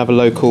 who is another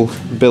local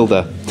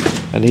builder,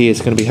 and he is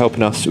going to be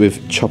helping us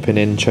with chopping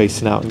in,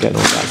 chasing out and getting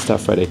all that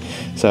stuff ready.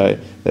 So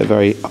they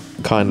very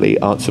kindly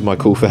answered my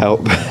call for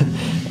help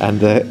and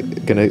they're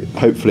going to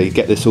hopefully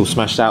get this all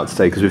smashed out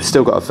today, because we've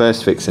still got a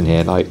first fix in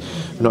here. Like,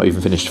 we've not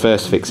even finished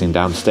first fixing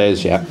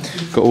downstairs yet.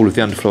 Got all of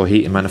the underfloor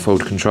heating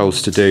manifold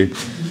controls to do.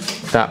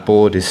 That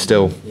board is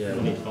still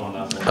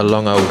a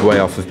long old way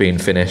off of being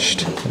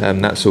finished,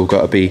 and that's all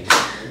got to be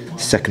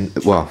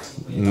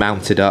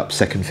mounted up,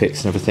 second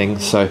fix and everything.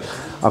 So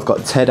I've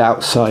got Ted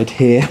outside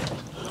here.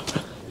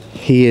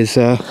 He is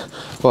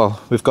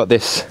we've got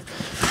this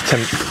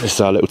is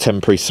our little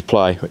temporary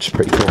supply, which is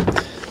pretty cool.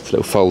 It's a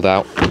little fold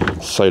out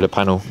solar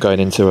panel going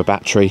into a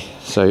battery,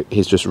 so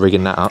he's just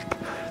rigging that up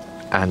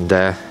and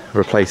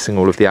replacing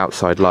all of the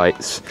outside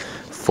lights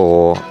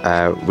for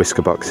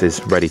whisker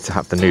boxes, ready to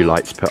have the new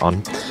lights put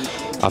on.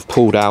 I've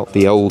pulled out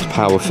the old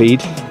power feed,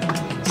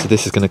 so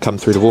this is going to come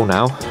through the wall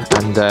now,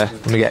 and I'm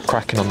going to get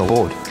cracking on the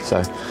board.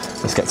 So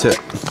let's get to it.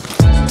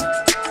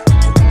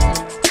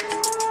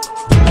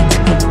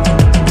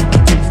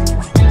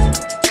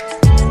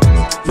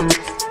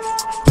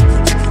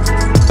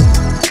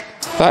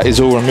 That is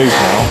all removed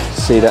now.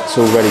 See, that's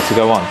all ready to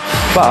go on.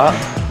 But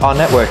our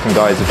networking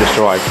guys have just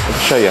arrived. I'll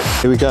show you.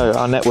 Here we go,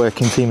 our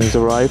networking team has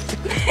arrived.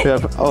 We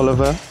have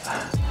Oliver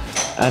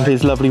and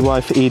his lovely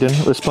wife Eden,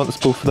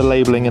 responsible for the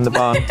labelling in the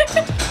barn.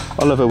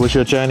 Oliver, was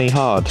your journey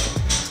hard?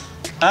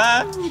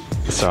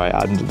 Sorry,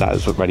 that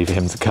was ready for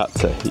him to cut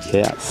to.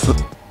 Yes.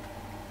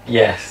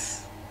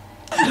 Yes.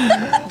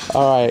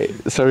 Alright,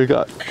 so we've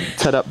got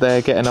Ted up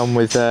there getting on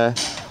with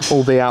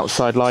all the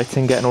outside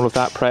lighting, getting all of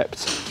that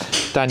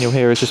prepped. Daniel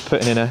here is just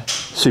putting in a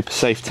super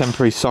safe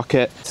temporary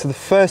socket. So the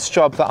first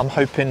job that I'm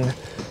hoping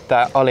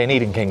that Ollie and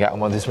Eden can get on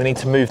with is we need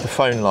to move the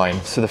phone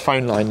line. So the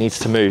phone line needs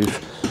to move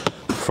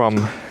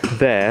from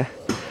there,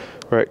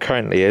 where it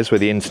currently is, where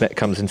the internet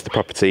comes into the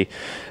property.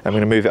 I'm going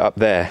to move it up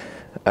there,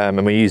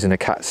 and we're using a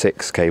Cat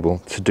 6 cable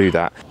to do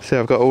that. So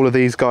I've got all of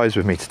these guys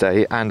with me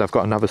today, and I've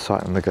got another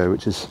site on the go,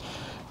 which is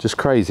just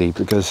crazy,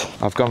 because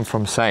I've gone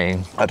from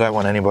saying I don't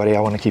want anybody,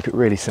 I want to keep it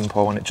really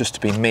simple, I want it just to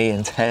be me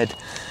and Ted,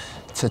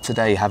 to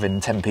today having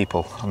 10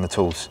 people on the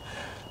tools,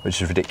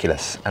 which is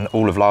ridiculous. And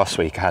all of last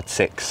week I had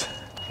 6.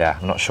 Yeah,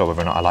 I'm not sure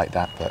whether or not I like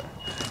that, but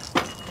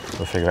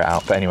we'll figure it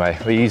out. But anyway,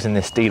 we're using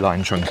this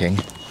D-line trunking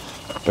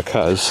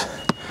because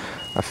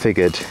I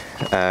figured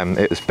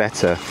it was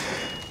better,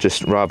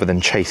 just rather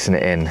than chasing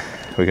it in,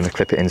 we're going to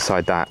clip it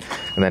inside that,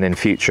 and then in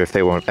future if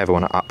they ever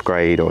want to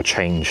upgrade or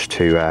change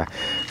to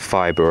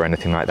fibre or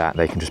anything like that.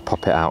 They can just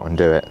pop it out and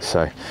do it.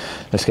 So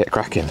let's get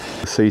cracking.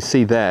 So you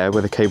see there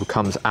where the cable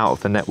comes out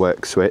of the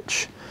network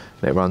switch,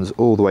 and it runs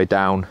all the way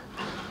down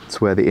to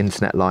where the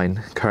internet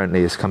line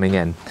currently is coming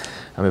in.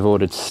 And we've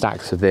ordered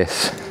stacks of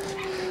this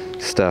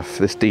stuff,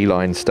 this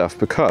D-line stuff,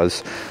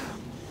 because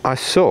I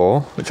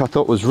saw, which I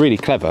thought was really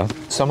clever,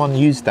 someone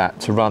used that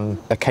to run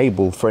a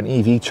cable for an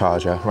EV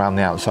charger around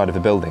the outside of a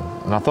building.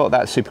 And I thought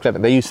that's super clever.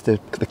 They used the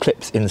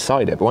clips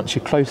inside it, but once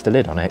you close the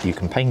lid on it, you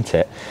can paint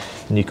it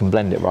and you can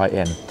blend it right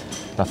in.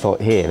 And I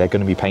thought, here, they're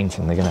going to be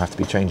painting, they're going to have to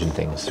be changing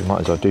things, so we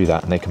might as well do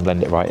that, and they can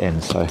blend it right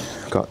in. So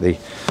I've got the,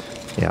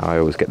 yeah, I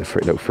always get the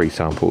little free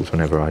samples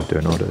whenever I do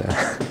an order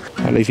there.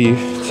 I'll leave you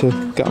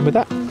to get on with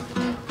that.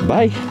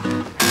 Bye.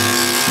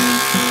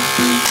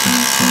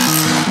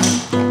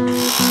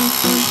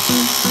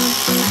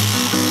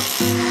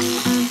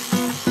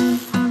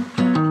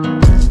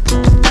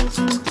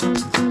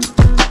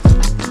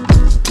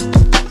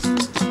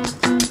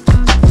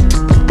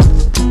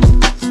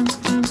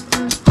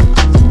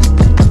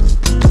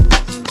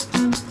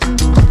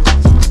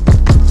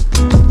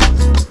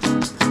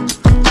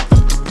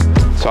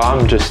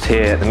 I'm just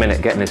here at the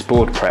minute getting this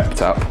board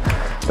prepped up,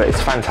 but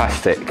it's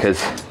fantastic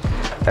because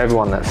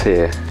everyone that's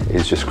here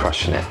is just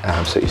crushing it,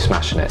 absolutely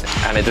smashing it,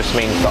 and it just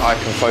means that I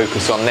can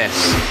focus on this.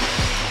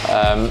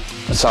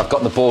 So I've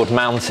got the board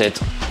mounted.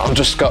 I've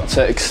just got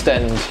to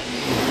extend, in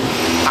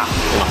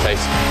my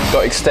face,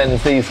 got to extend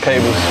these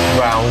cables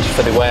round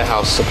for the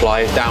warehouse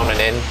supply down and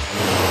in,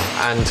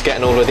 and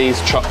getting all of these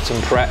chopped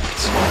and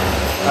prepped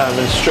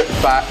and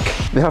stripped back.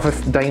 The other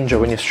danger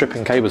when you're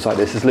stripping cables like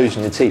this is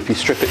losing your teeth. You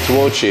strip it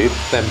towards you,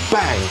 then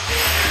bang,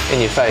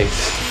 in your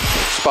face.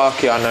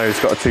 Sparky, I know, has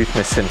got a tooth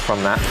missing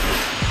from that,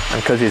 and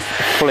because he's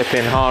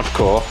flipping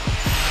hardcore,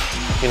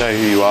 you know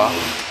who you are,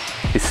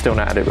 he's still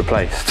not had it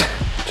replaced.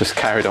 Just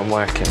carried on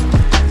working.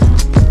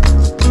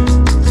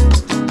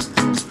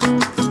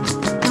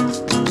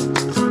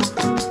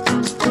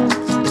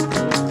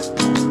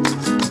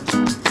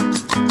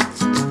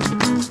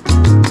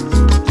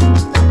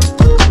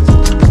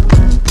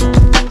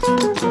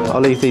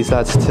 I'll leave these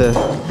lads to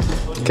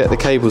get the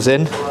cables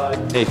in.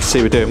 You can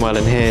see we're doing well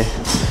in here.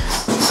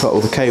 Got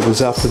all the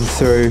cables up and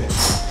through.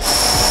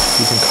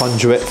 Using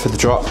conduit for the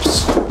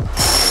drops.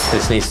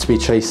 This needs to be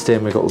chased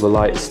in. We've got all the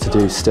lights to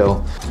do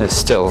still. There's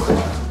still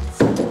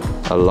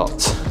a lot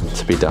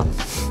to be done.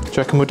 Do you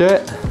reckon we'll do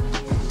it?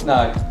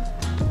 No.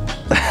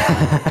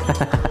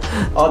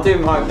 I'll do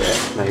my bit,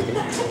 maybe.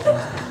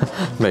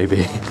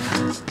 Maybe.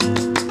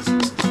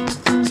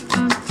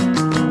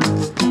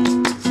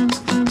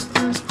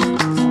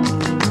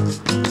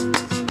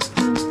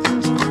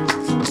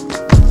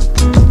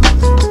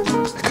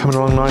 Coming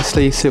along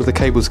nicely, see all the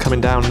cables coming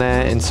down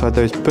there inside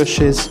those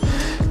bushes,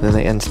 and then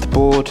they enter the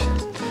board,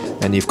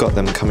 and you've got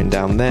them coming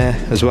down there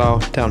as well,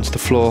 down to the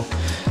floor,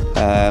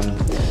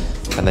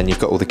 and then you've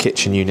got all the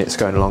kitchen units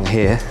going along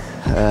here.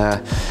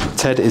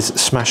 Ted is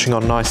smashing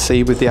on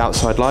nicely with the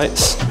outside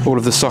lights, all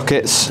of the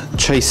sockets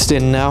chased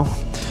in now,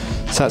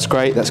 so that's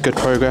great, that's good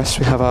progress.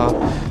 We have our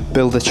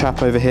builder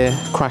chap over here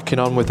cracking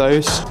on with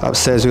those.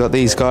 Upstairs we've got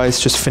these guys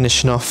just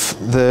finishing off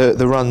the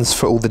runs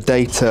for all the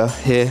data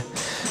here.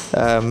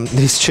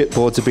 These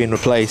chipboards are being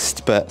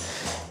replaced, but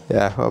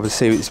yeah,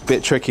 obviously it's a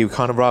bit tricky. We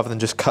kind of rather than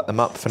just cut them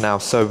up for now,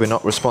 so we're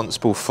not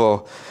responsible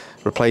for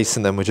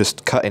replacing them. We're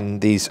just cutting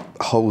these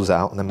holes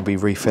out and then we'll be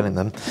refilling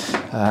them.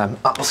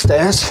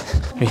 Upstairs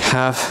we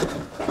have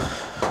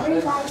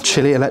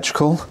Chili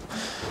Electrical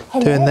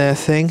doing their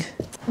thing.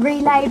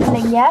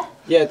 Relabeling, yeah?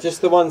 Yeah,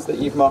 just the ones that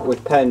you've marked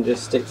with pen,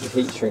 just stick the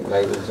heat shrink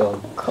labels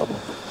on. Cool.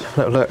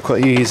 Look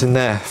what you're using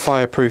there,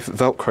 fireproof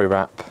Velcro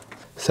wrap.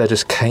 So they're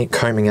just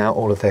combing out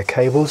all of their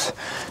cables.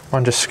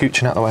 I'm just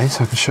scooching out the way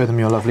so I can show them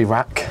your lovely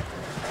rack.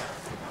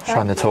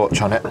 Shine the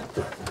torch on it.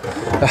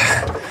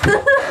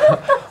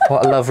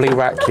 What a lovely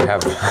rack you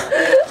have.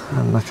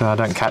 And look, I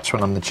don't catch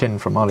one on the chin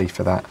from Ollie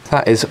for that.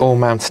 That is all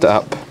mounted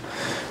up,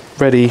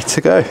 ready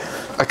to go.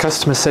 A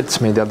customer said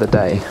to me the other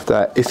day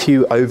that if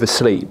you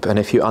oversleep and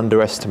if you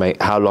underestimate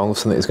how long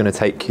something is going to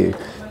take you,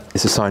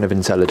 it's a sign of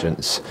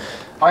intelligence.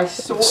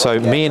 So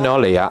me and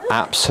Ollie are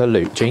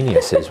absolute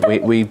geniuses.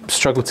 We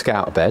struggle to get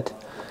out of bed,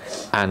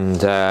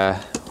 and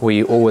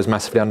we always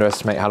massively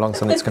underestimate how long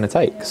something's going to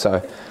take.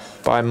 So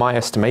by my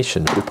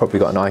estimation, we've probably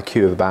got an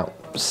IQ of about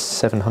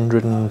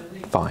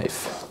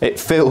 705. It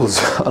feels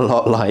a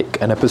lot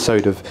like an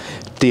episode of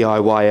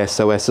DIY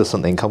SOS or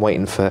something. I'm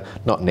waiting for,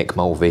 not Nick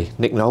Mulvey,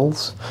 Nick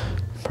Knowles?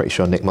 Pretty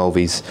sure Nick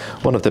Mulvey's,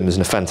 one of them is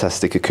a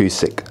fantastic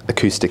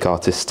acoustic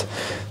artist.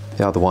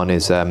 The other one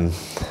is the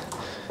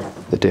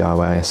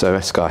DIY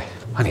SOS guy.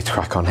 I need to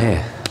crack on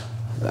here.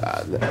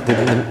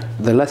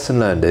 The lesson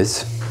learned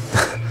is,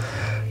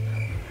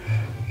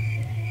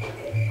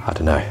 I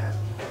don't know.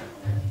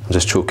 I'm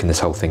just chalking this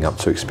whole thing up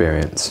to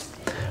experience.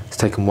 It's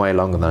taken way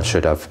longer than I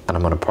should have, and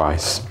I'm on a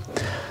price.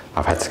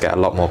 I've had to get a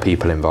lot more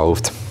people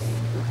involved,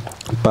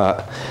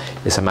 but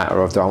it's a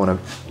matter of, do I want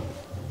to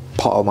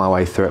potter my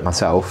way through it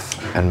myself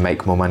and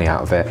make more money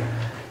out of it,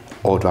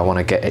 or do I want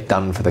to get it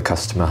done for the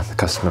customer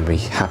be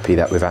happy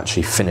that we've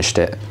actually finished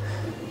it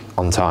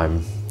on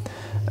time,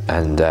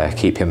 and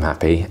keep him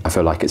happy. I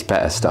feel like it's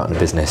better starting a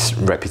business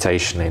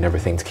reputationally and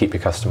everything to keep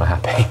your customer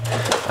happy,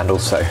 and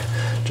also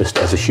just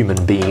as a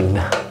human being.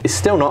 It's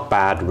still not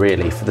bad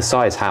really for the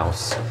size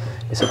house.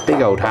 It's a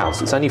big old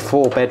house. It's only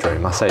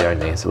 4-bedroom. I say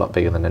only, it's a lot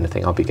bigger than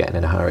anything I'll be getting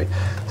in a hurry.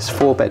 It's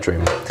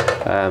 4-bedroom,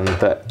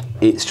 but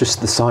it's just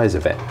the size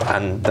of it,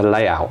 and the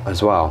layout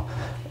as well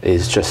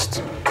is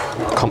just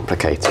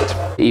complicated.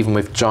 Even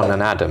with John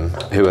and Adam,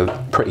 who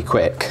are pretty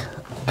quick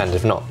and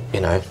have not,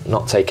 you know,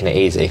 not taken it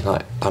easy.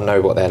 Like, I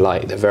know what they're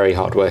like. They're very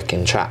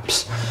hard-working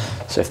chaps.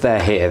 So if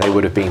they're here, they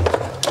would have been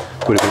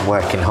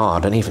working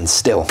hard, and even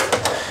still,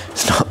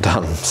 it's not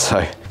done.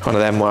 So one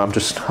of them where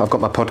I've got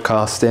my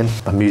podcast in,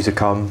 my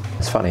music on.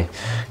 It's funny.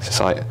 It's just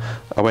like,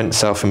 I went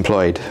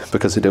self-employed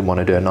because I didn't want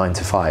to do a 9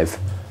 to 5.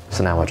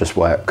 So now I just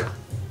work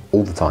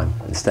all the time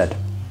instead.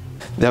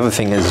 The other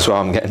thing is as well,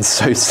 I'm getting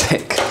so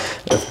sick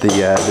of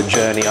the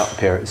journey up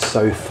here. It's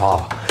so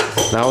far.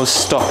 Now I'll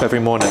stop every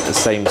morning at the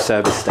same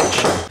service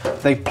station.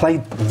 They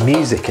play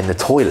music in the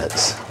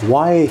toilets.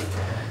 Why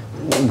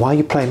are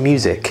you playing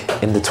music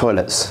in the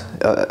toilets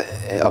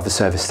of a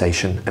service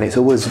station? And it's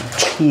always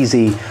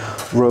cheesy,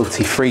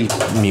 royalty-free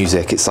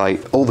music. It's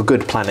like all the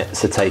good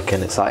planets are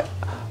taken. It's like,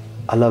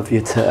 I love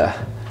you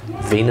to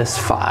Venus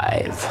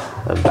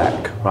 5 and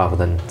back, rather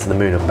than to the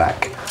moon and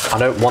back. I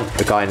don't want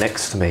the guy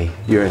next to me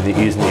using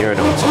the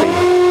urinal to be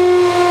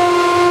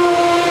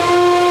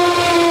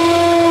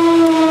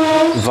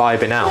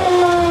vibing out.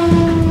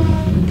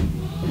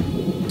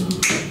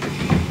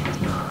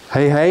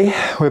 Hey,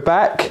 we're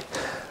back.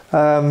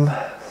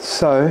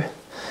 So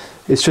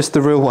it's just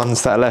the real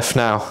ones that are left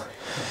now.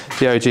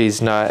 The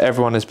OGs, no,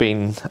 everyone has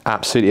been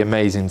absolutely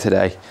amazing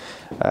today.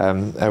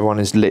 Everyone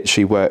has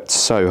literally worked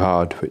so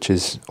hard, which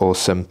is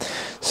awesome.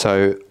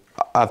 So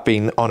I've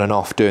been on and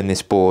off doing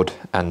this board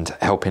and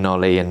helping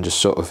Ollie and just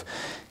sort of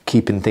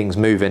keeping things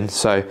moving.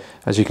 So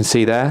as you can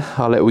see there,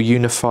 our little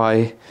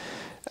Unify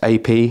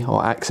AP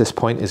or access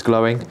point is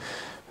glowing.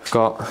 We've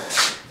got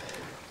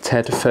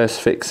Ted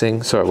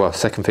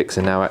second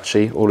fixing now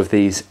actually, all of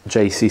these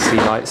JCC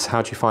lights.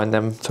 How do you find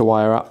them to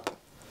wire up?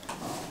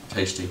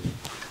 Tasty.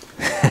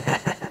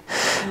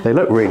 They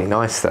look really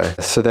nice though.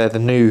 So they're the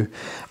new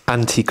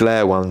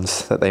anti-glare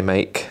ones that they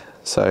make.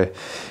 So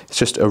it's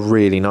just a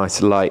really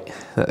nice light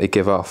that they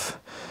give off.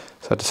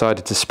 So I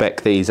decided to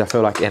spec these. I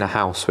feel like in a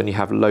house when you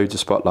have loads of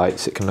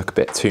spotlights it can look a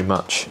bit too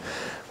much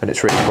when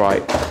it's really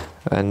bright.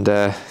 And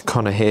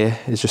Connor here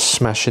is just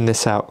smashing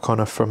this out.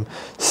 Connor from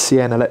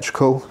CN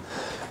Electrical.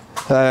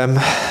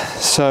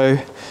 So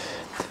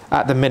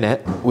at the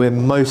minute we're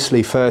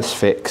mostly first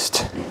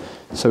fixed.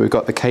 So we've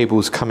got the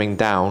cables coming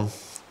down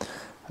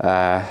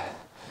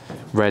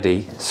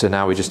ready. So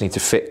now we just need to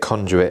fit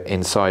conduit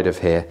inside of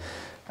here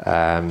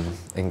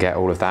and get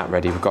all of that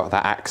ready. We've got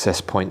that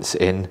access points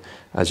in,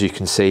 as you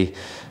can see,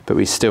 but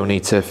we still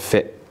need to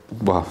fit,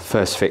 well,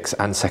 first fix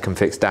and second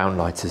fix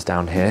downlighters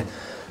down here.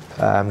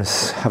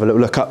 Let's have a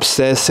little look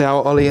upstairs, see how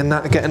Ollie and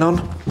that are getting on.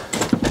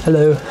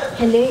 Hello.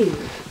 Hello.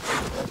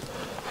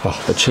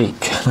 Oh, the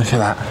cheek, look at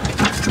that.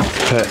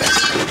 Put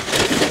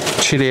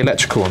Chili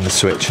Electrical on the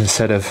switch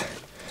instead of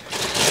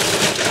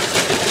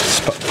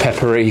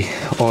peppery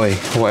oi,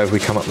 whatever we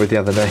come up with the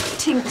other day.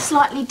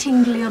 Slightly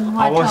tingly on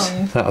my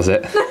tongue. That was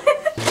it.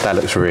 That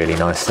looks really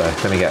nice though.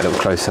 Let me get a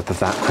little close up of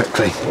that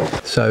quickly.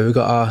 So we've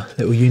got our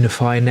little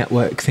Unify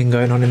network thing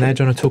going on in there.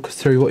 Do you want to talk us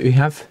through what you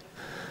have?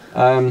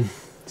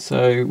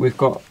 So we've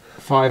got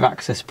 5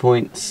 access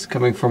points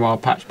coming from our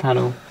patch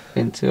panel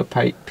into a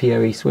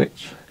PoE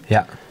switch.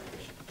 Yeah.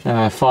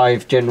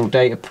 5 general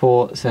data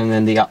ports, and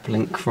then the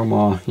uplink from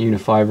our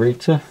Unify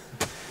router.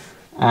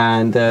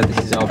 And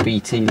this is our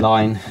BT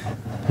line.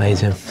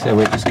 Amazing. So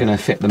we're just going to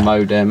fit the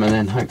modem, and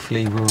then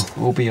hopefully we'll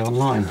all be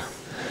online.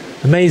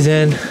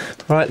 Amazing.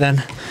 Right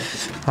then,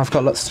 I've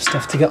got lots of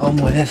stuff to get on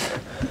with.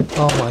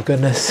 Oh my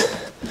goodness,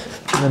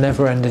 the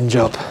never-ending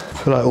job.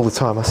 I feel like all the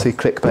time I see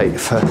clickbait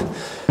for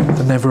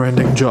the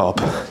never-ending job.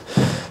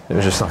 It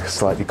was just like a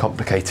slightly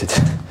complicated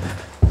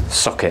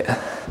socket.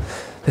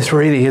 This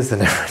really is the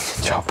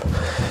never-ending job.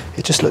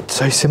 It just looked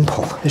so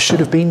simple. It should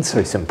have been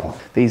so simple.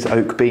 These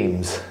oak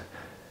beams,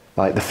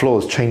 like the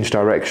floors change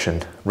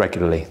direction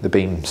regularly, the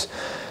beams,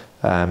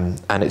 and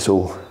it's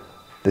all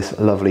this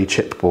lovely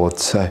chipboard.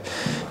 So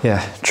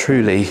yeah,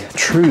 truly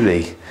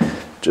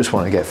just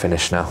want to get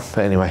finished now.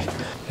 But anyway,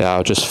 yeah,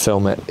 I'll just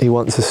film it. He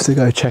wants us to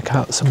go check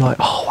out some light.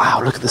 Oh wow,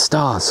 look at the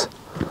stars.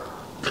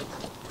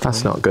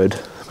 That's not good.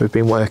 We've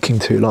been working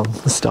too long.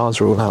 The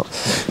stars are all out.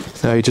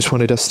 No, he just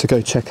wanted us to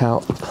go check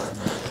out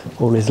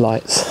all his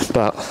lights.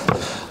 But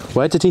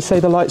where did he say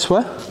the lights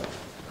were?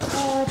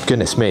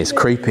 Goodness me, it's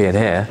creepy in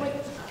here.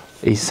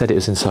 He said it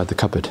was inside the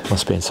cupboard.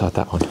 Must be inside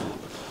that one.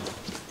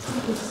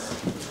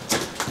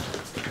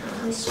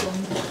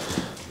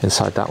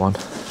 Inside that one.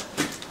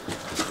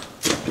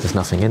 There's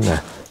nothing in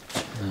there.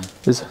 No.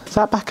 Is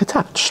that back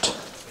attached?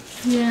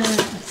 Yeah, I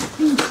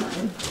think so.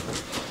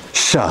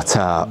 Shut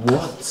up.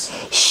 What?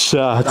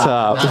 Shut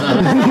up.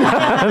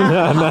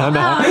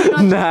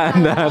 No.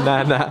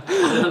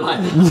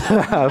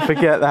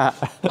 Forget that.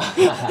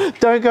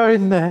 Don't go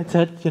in there,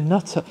 Ted. You're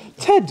nutter.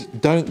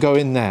 Ted, don't go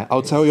in there.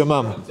 I'll tell your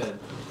mum.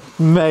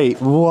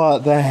 Mate,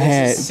 what the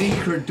heck?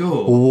 Secret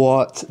door.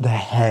 What the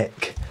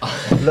heck?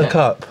 Look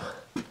up.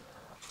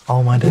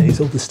 Oh my days,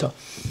 all this stuff.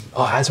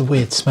 Oh, it has a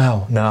weird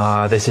smell.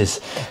 Nah, this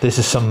is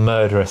some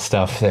murderous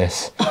stuff,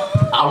 this.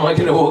 Am I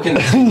going to walk in?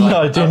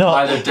 No, do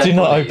not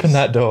open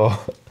that door.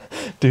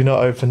 Do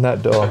not open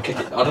that door. Okay,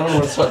 I don't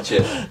want to touch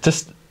it.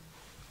 Just...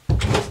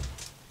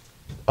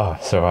 Oh,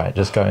 it's alright,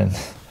 just go in.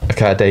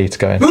 Okay, I dare you to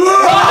go in. You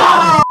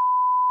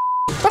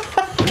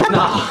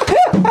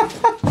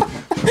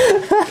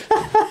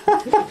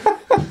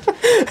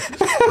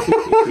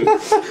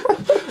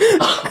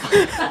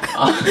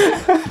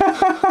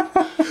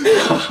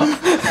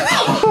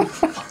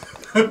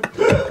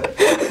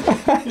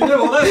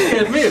know what, that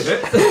scared me a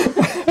bit.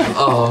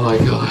 Oh my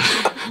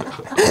gosh.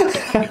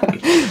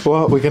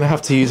 Well, we're going to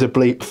have to use a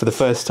bleep for the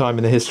first time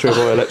in the history of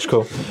Royal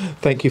Electrical.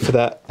 Thank you for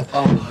that.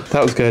 Oh.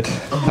 That was good.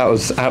 That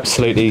was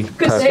absolutely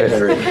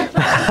perfect.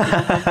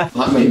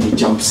 That made me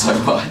jump so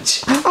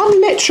much.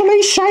 I'm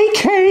literally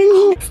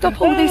shaking.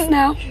 Stop all this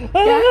now.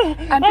 Yeah?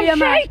 And be a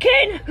man.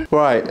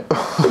 Right,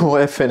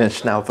 we're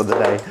finished now for the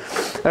day.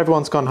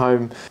 Everyone's gone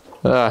home.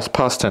 It's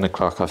past 10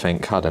 o'clock, I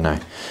think. I don't know.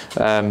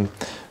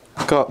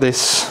 Got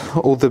this,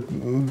 all the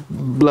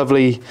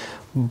lovely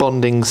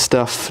bonding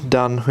stuff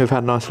done. We've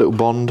had a nice little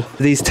bond.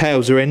 These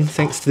tails are in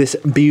thanks to this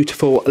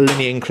beautiful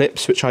linear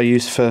clips, which I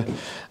use for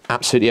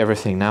absolutely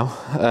everything now.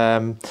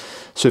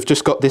 So we've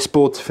just got this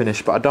board to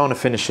finish, but I don't want to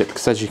finish it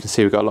because, as you can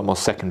see, we've got a lot more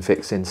second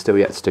fixing still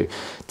yet to do.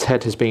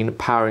 Ted has been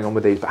powering on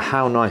with these, but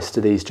how nice do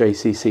these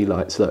JCC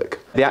lights look?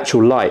 The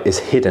actual light is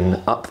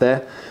hidden up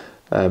there.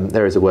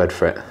 There is a word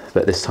for it,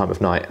 but this time of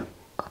night.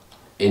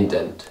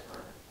 Indent.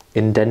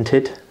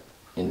 Indented?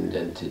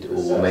 Indented,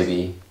 or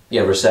maybe,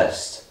 yeah,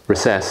 recessed.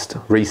 Recessed.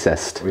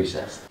 Recessed.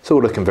 It's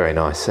all looking very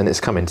nice and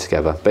it's coming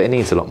together, but it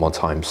needs a lot more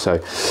time.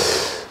 So,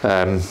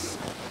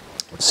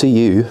 see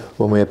you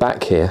when we're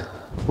back here.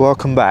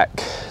 Welcome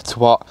back to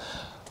what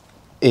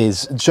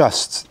is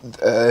just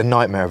a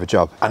nightmare of a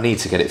job. I need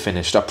to get it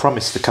finished. I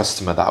promised the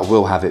customer that I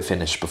will have it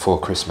finished before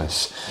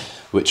Christmas,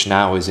 which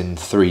now is in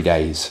 3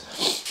 days.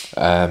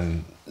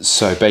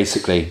 So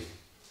basically,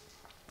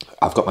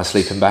 I've got my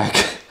sleeping bag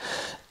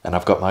and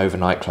I've got my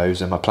overnight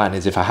clothes, and my plan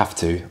is, if I have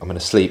to, I'm going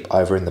to sleep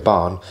either in the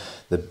barn,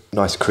 the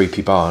nice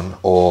creepy barn,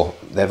 or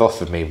they've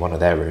offered me one of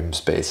their rooms,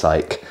 but it's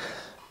like,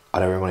 I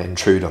don't really want to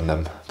intrude on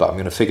them, but I'm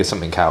going to figure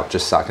something out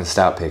just so I can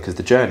stay up here, because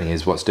the journey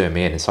is what's doing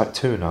me in. It's like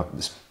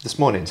this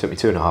morning it took me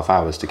 2.5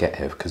 hours to get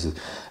here because of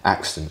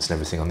accidents and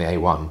everything on the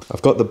A1.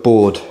 I've got the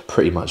board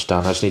pretty much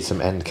done. I just need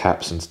some end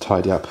caps and to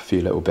tidy up a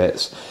few little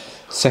bits.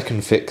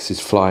 Second fix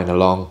is flying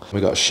along.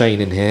 We've got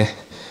Shane in here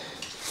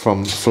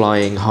from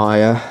Flying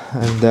Higher,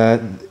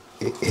 and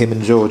him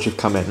and George have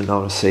come in and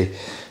honestly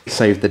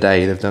saved the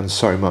day. They've done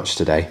so much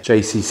today.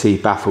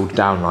 JCC baffled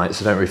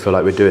downlights. I don't really feel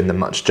like we're doing them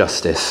much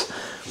justice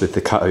with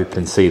the cut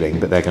open ceiling,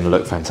 but they're going to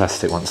look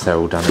fantastic once they're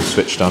all done and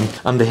switched on.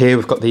 Under here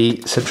we've got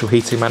the central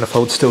heating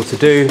manifold still to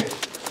do.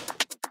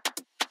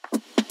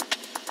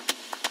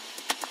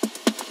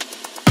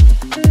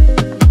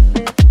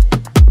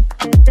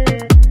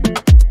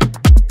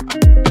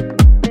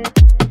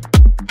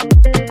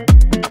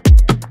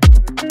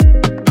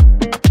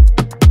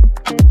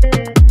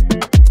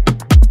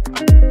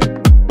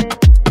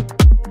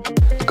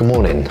 Good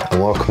morning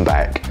and welcome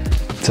back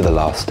to the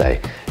last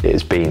day. It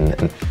has been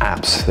an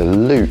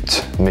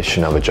absolute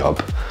mission of a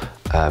job.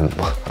 I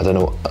don't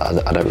know.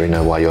 I don't really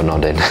know why you're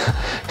nodding.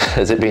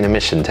 Has it been a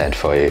mission, Ted,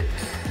 for you?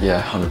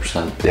 Yeah,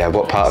 100%. Yeah.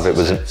 What part of it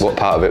was? What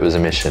part of it was a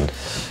mission?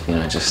 You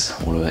know, just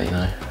all of it. You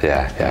know.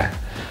 Yeah.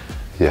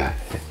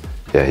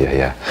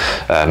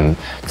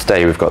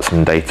 Today we've got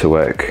some data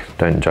work.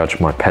 Don't judge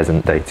my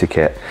peasant data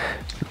kit.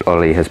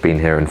 Ollie has been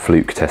here and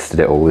fluke tested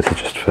it all. This is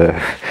just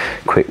for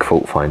quick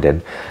fault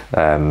finding.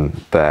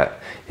 But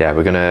yeah,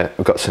 we've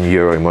got some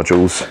Euro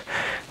modules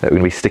that we're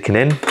going to be sticking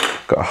in.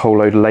 Got a whole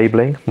load of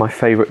labelling. My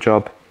favourite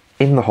job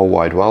in the whole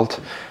wide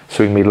world.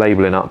 So we're going to be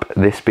labelling up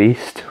this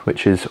beast,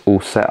 which is all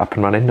set up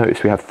and running.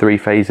 Notice we have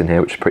 3-phase in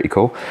here, which is pretty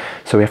cool.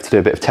 So we have to do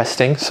a bit of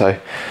testing. So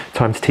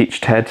time to teach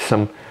Ted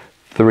some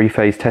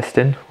 3-phase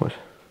testing.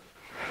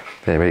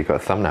 There, we've got a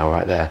thumbnail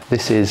right there.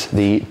 This is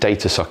the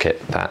data socket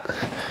that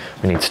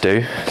we need to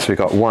do. So we've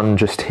got one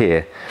just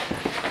here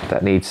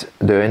that needs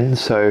doing.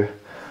 So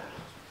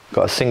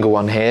got a single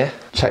one here.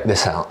 Check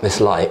this out.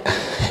 This light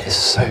is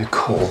so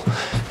cool.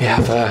 We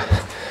have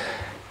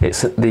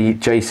it's the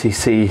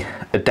JCC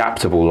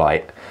adaptable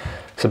light.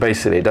 So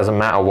basically it doesn't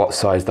matter what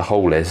size the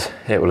hole is,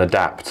 it will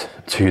adapt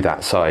to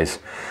that size,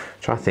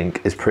 which I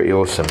think is pretty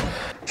awesome. Do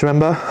you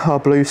remember our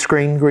blue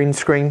screen, green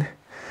screen?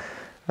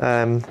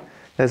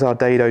 There's our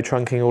dado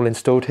trunking all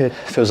installed here.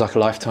 Feels like a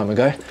lifetime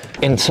ago.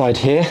 Inside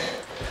here,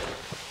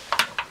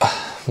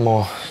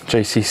 more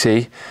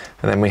JCC,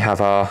 and then we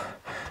have our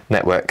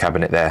network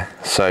cabinet there.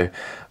 So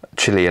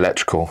Chile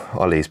Electrical,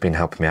 Ollie's been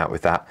helping me out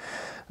with that.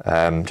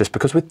 Just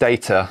because with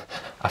data,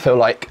 I feel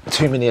like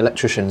too many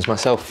electricians,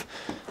 myself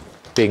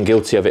being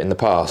guilty of it in the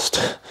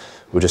past,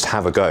 will just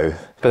have a go.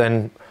 But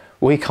then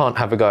We can't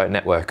have a go at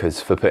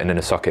networkers for putting in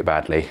a socket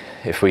badly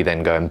if we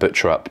then go and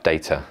butcher up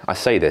data. I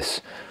say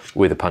this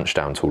with a punch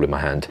down tool in my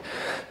hand,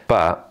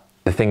 but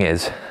the thing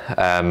is,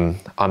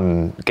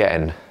 I'm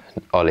getting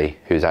Ollie,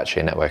 who's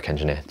actually a network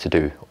engineer, to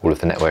do all of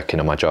the networking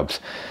on my jobs,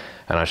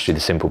 and I just do the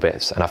simple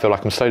bits, and I feel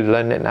like I'm slowly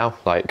learning it now.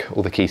 Like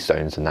all the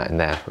keystones and that in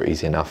there are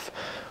easy enough.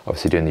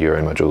 Obviously doing the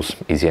Euro modules,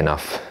 easy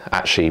enough.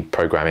 Actually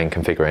programming,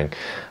 configuring,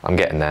 I'm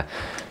getting there.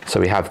 So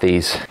we have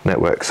these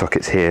network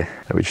sockets here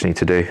that we just need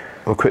to do.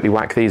 We'll quickly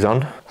whack these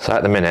on. So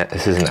at the minute,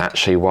 this isn't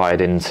actually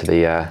wired into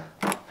the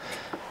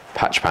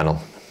patch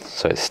panel,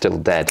 so it's still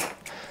dead,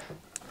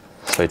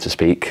 so to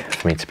speak,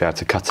 for me to be able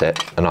to cut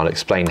it, and I'll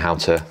explain how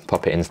to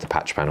pop it into the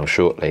patch panel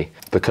shortly.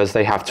 Because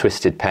they have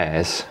twisted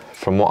pairs,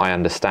 from what I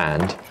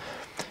understand,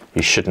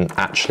 you shouldn't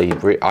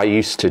actually, I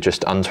used to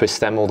just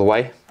untwist them all the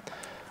way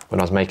when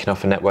I was making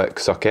off a network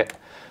socket,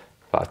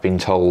 but I've been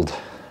told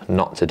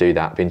not to do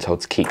that. I've been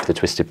told to keep the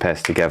twisted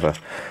pairs together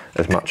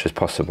as much as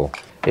possible.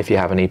 If you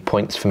have any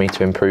points for me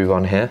to improve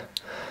on here,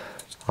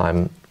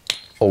 I'm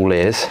all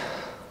ears,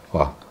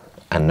 well,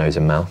 and nose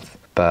and mouth,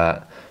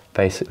 but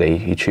basically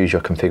you choose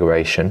your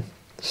configuration.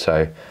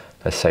 So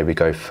let's say we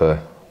go for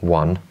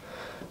 1,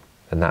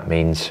 and that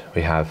means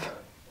we have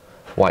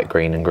white,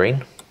 green and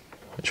green,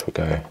 which will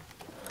go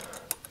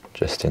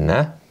just in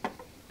there,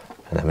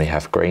 and then we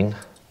have green,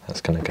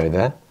 that's going to go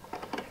there,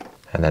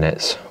 and then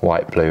it's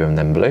white, blue and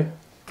then blue.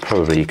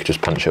 Probably you could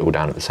just punch it all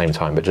down at the same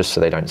time, but just so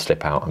they don't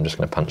slip out, I'm just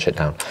going to punch it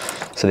down.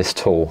 So this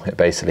tool, it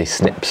basically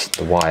snips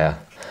the wire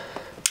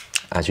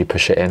as you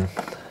push it in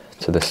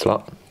to the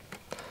slot.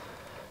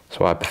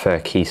 So I prefer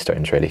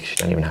keystones really, because you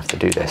don't even have to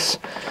do this.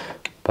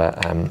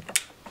 But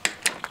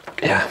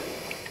yeah,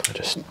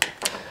 this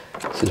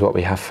is what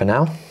we have for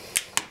now.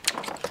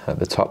 At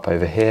the top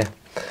over here,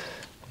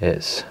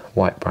 it's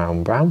white,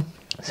 brown, brown.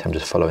 So I'm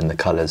just following the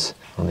colours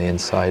on the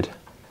inside.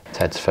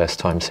 Ted's first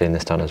time seeing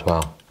this done as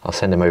well. I'll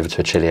send him over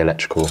to a Chile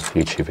Electrical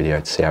YouTube video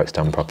to see how it's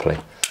done properly.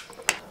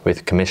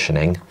 With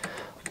commissioning,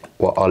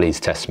 what Ollie's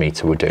test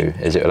meter will do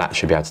is it will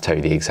actually be able to tell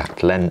you the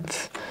exact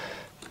length,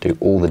 do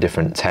all the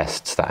different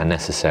tests that are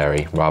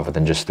necessary, rather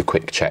than just the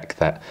quick check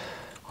that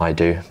I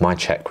do. My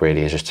check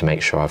really is just to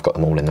make sure I've got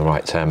them all in the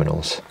right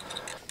terminals.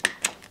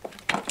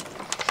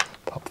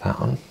 Pop that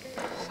on.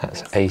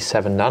 That's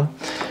A7 done.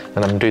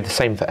 And I'm going to do the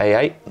same for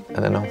A8,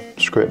 and then I'll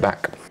screw it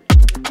back.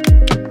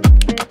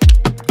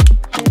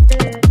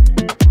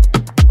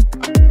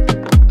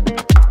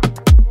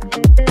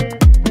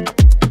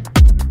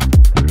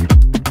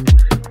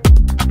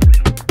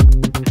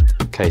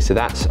 Okay, so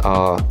that's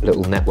our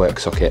little network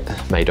socket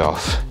made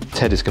off.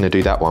 Ted is going to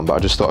do that one, but I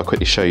just thought I'd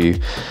quickly show you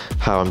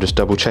how I'm just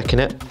double checking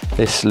it.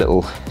 This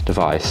little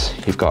device,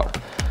 you've got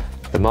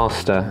the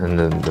master and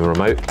the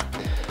remote,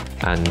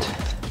 and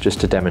just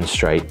to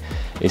demonstrate,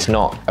 it's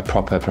not a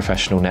proper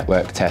professional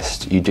network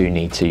test. You do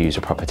need to use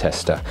a proper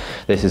tester.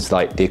 This is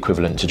like the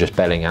equivalent to just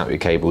belling out your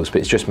cables, but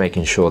it's just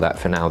making sure that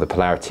for now the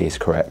polarity is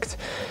correct.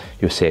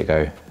 You'll see it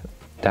go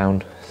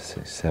down,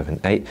 6,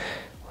 7, 8.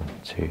 1,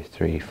 2,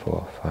 3,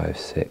 4, 5,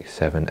 6,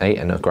 7, 8,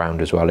 and a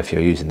ground as well if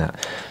you're using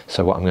that.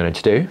 So what I'm going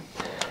to do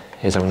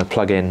is I'm going to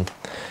plug in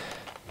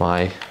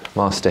my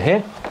master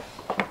here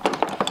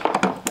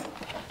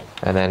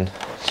and then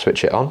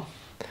switch it on,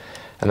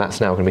 and that's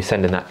now going to be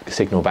sending that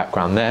signal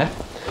background there.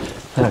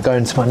 And I go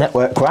into my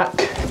network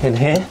rack in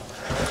here,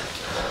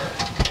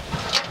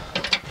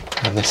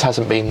 and this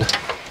hasn't been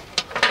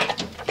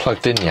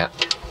plugged in yet.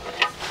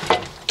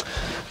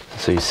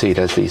 So you see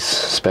there's these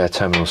spare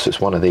terminals, so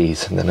it's one of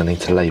these, and then I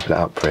need to label it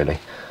up really.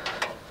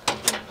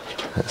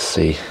 Let's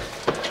see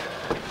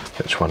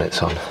which one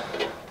it's on.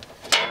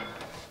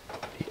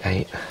 The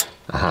 8.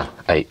 Aha,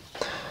 8.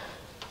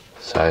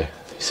 So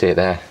you see it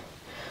there.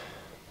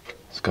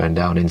 It's going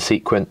down in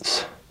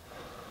sequence.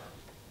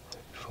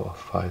 4,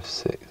 5,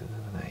 6, 7,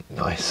 8.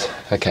 Nice.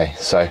 Okay,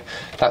 so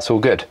that's all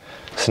good.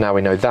 So now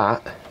we know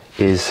that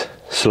is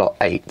slot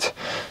 8.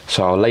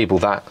 So I'll label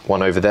that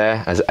one over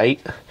there as 8.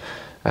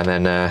 And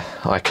then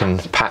I can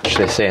patch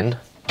this in.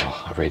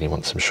 Oh, I really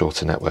want some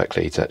shorter network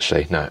leads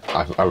actually. No,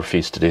 I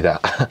refuse to do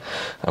that.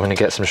 I'm going to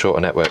get some shorter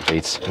network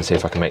leads and see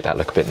if I can make that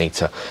look a bit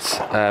neater.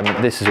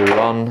 This is all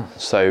on,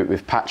 so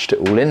we've patched it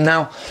all in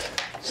now.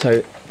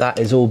 So that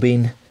has all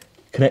been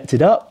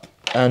connected up,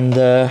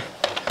 and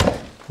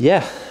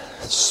yeah,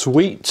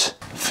 sweet.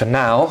 For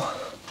now,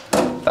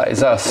 that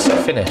is us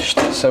finished.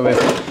 So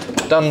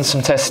we've done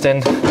some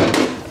testing,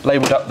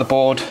 labelled up the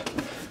board,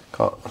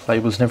 got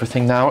labels and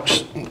everything now,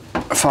 which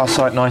far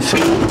sight nice.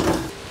 There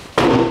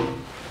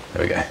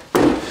we go.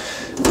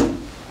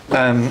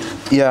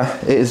 Yeah,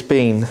 it has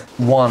been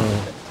one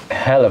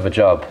hell of a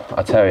job,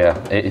 I tell you.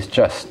 It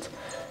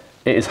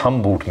has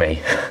humbled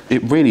me.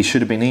 It really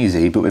should have been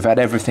easy, but we've had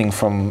everything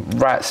from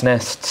rat's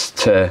nests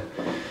to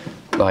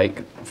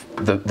like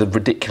the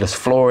ridiculous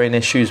flooring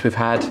issues we've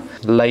had,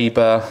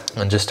 labour,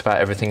 and just about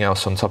everything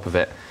else on top of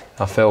it.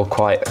 I feel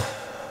quite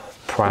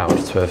proud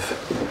to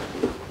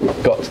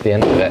have got to the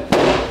end of it.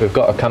 We've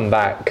got to come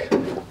back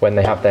when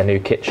they have their new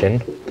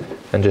kitchen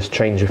and just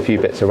change a few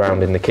bits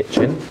around in the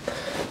kitchen,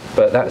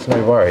 but that's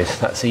no worries,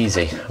 that's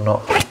easy. I'm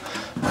not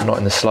I'm not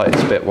in the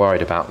slightest bit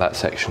worried about that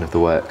section of the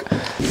work.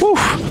 Woo,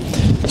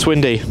 it's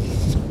windy.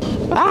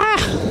 Ah!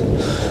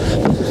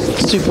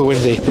 Super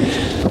windy.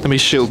 Let me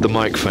shield the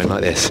microphone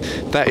like this.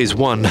 That is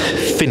one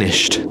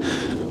finished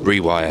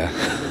rewire.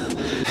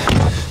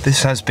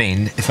 This has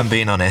been, if I'm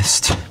being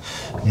honest,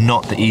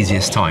 not the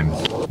easiest time.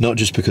 Not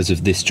just because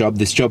of this job.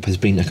 This job has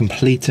been a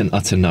complete and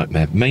utter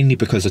nightmare, mainly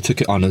because I took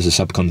it on as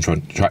a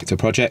subcontractor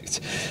project,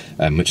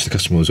 which the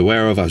customer was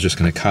aware of. I was just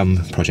going to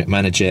come, project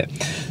manage it.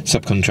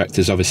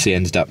 Subcontractors obviously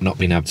ended up not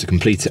being able to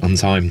complete it on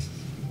time,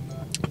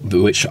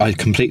 which I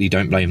completely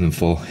don't blame them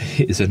for.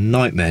 It is a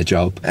nightmare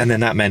job. And then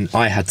that meant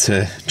I had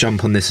to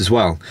jump on this as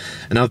well.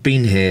 And I've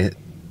been here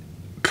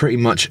pretty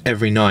much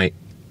every night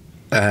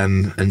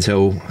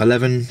until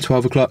 11,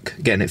 12 o'clock,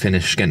 getting it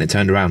finished, getting it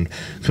turned around.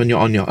 So when you're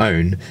on your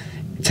own,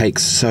 it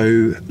takes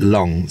so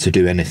long to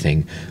do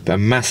anything. But a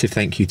massive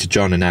thank you to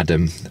John and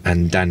Adam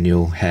and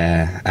Daniel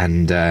Hare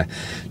and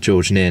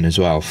George Nairn as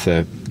well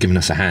for giving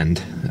us a hand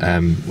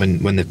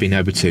when they've been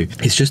able to.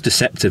 It's just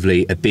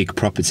deceptively a big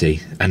property,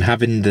 and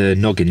having the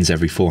noggins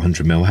every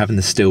 400mm, having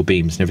the steel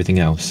beams and everything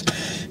else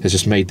has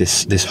just made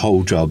this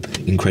whole job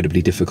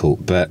incredibly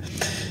difficult. But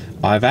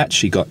I've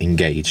actually got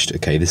engaged.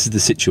 Okay, this is the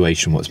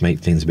situation, what's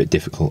made things a bit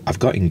difficult. I've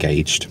got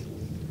engaged.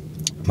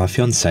 My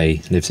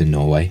fiance lives in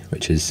Norway,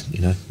 which is,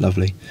 you know,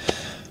 lovely.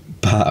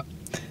 But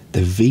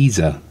the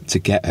visa to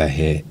get her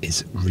here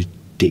is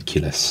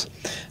ridiculous.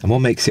 And what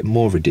makes it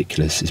more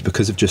ridiculous is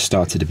because I've just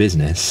started a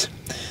business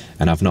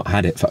and I've not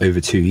had it for over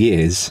 2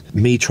 years.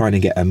 Me trying to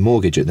get a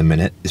mortgage at the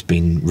minute has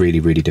been really,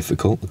 really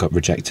difficult. I got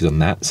rejected on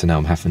that, so now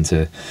I'm having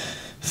to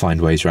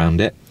find ways around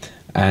it.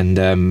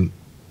 And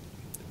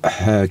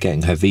her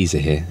getting her visa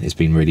here has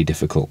been really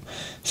difficult.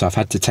 So I've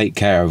had to take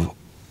care of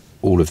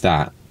all of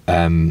that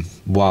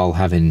while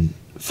having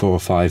 4 or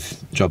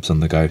 5 jobs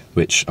on the go,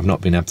 which I've not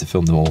been able to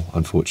film them all,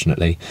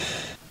 unfortunately.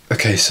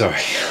 Okay,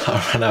 sorry,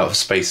 I ran out of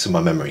space on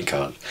my memory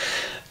card.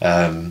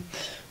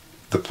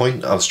 The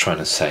point I was trying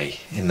to say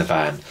in the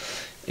van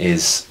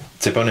is,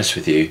 to be honest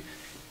with you,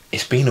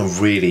 it's been a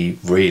really,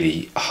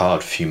 really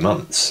hard few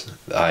months.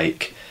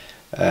 Like,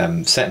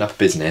 setting up a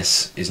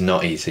business is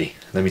not easy.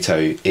 Let me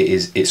tell you,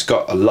 it's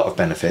got a lot of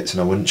benefits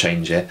and I wouldn't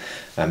change it.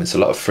 It's a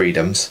lot of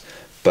freedoms,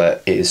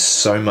 but it is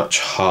so much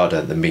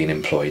harder than being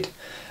employed.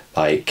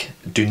 Like,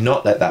 do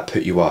not let that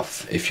put you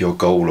off if your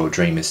goal or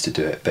dream is to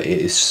do it, but it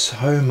is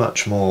so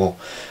much more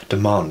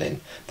demanding.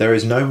 There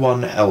is no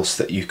one else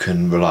that you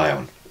can rely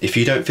on. If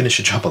you don't finish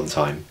a job on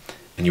time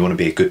and you want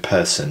to be a good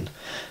person,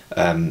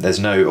 there's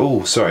no,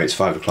 oh, sorry, it's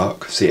 5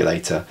 o'clock, see you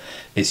later.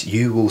 It's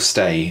you will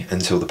stay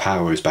until the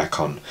power is back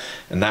on.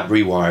 And that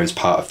rewire is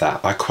part of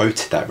that. I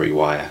quoted that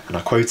rewire, and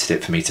I quoted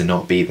it for me to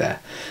not be there.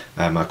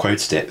 I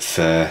quoted it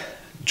for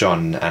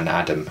John and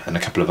Adam and a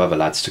couple of other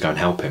lads to go and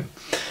help him.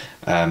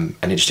 And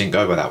it just didn't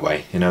go that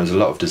way. You know, there's a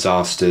lot of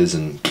disasters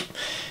and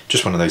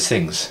just one of those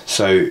things.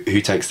 So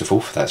who takes the fall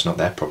for that? It's not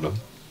their problem.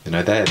 You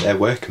know, they're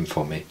working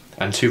for me.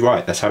 And too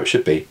right, that's how it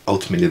should be.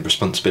 Ultimately, the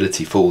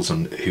responsibility falls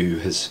on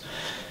whose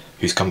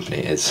company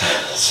it is.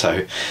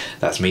 So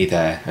that's me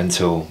there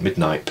until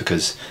midnight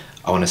because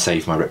I want to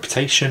save my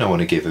reputation, I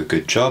want to give a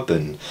good job,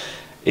 and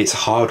it's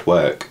hard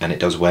work and it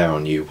does wear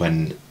on you,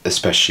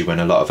 especially when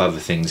a lot of other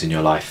things in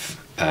your life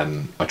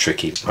are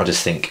tricky. I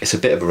just think it's a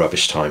bit of a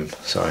rubbish time.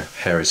 Sorry,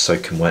 hair is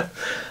soaking wet.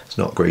 It's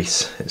not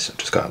grease, I've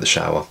just got out of the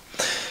shower.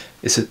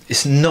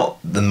 It's not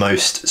the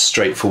most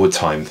straightforward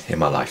time in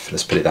my life,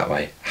 let's put it that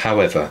way.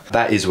 However,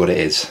 that is what it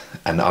is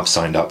and I've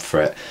signed up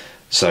for it.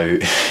 So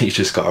you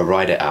just got to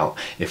ride it out.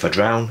 If I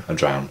drown, I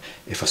drown.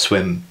 If I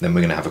swim, then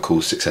we're going to have a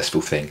cool,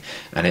 successful thing.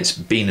 And it's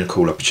been a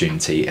cool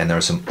opportunity, and there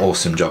are some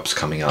awesome jobs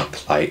coming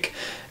up, like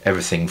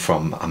everything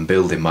from I'm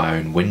building my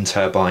own wind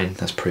turbine,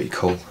 that's pretty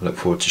cool, I look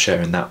forward to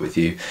sharing that with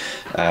you,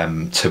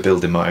 to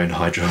building my own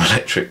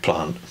hydroelectric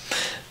plant,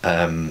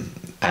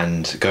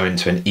 and going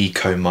to an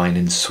eco mine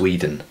in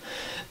Sweden.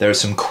 There are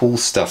some cool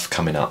stuff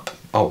coming up.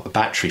 Oh, a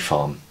battery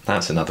farm,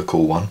 that's another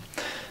cool one.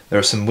 There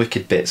are some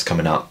wicked bits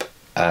coming up.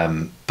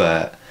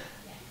 But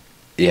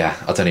yeah,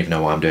 I don't even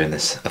know why I'm doing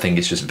this. I think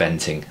it's just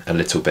venting a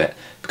little bit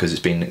because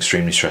it's been an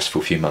extremely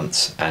stressful few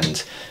months,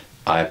 and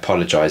I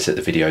apologise that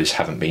the videos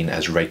haven't been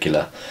as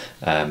regular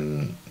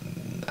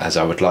as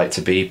I would like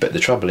to be, but the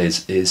trouble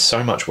is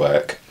so much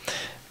work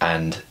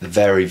and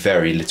very,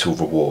 very little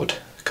reward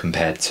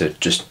compared to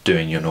just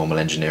doing your normal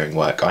engineering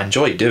work. I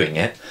enjoy doing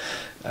it,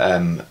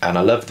 and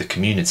I love the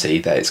community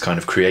that it's kind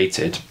of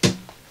created,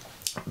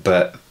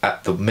 but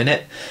at the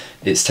minute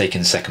it's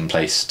taken second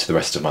place to the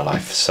rest of my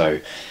life. So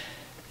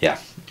yeah,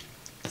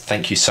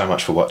 thank you so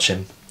much for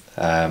watching.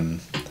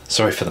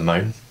 Sorry for the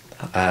moan.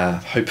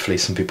 Hopefully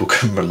some people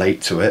can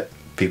relate to it,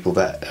 people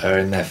that are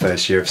in their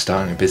first year of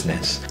starting a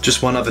business.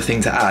 Just one other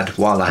thing to add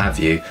while I have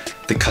you,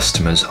 the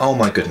customers, oh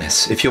my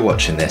goodness, if you're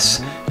watching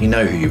this, you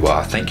know who you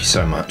are, thank you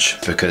so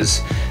much,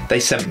 because they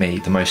sent me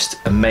the most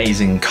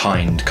amazing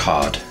kind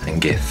card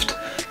and gift.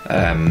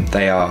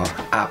 They are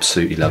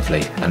absolutely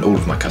lovely, and all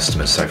of my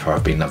customers so far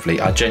have been lovely.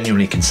 I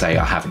genuinely can say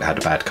I haven't had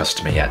a bad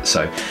customer yet.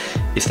 So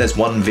if there's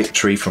one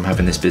victory from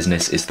having this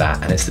business, it's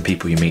that, and it's the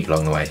people you meet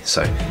along the way.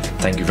 So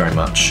thank you very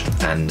much,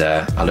 and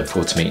I look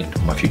forward to meeting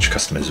my future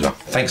customers as well.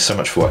 Thanks so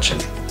much for watching.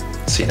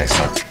 See you next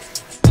time.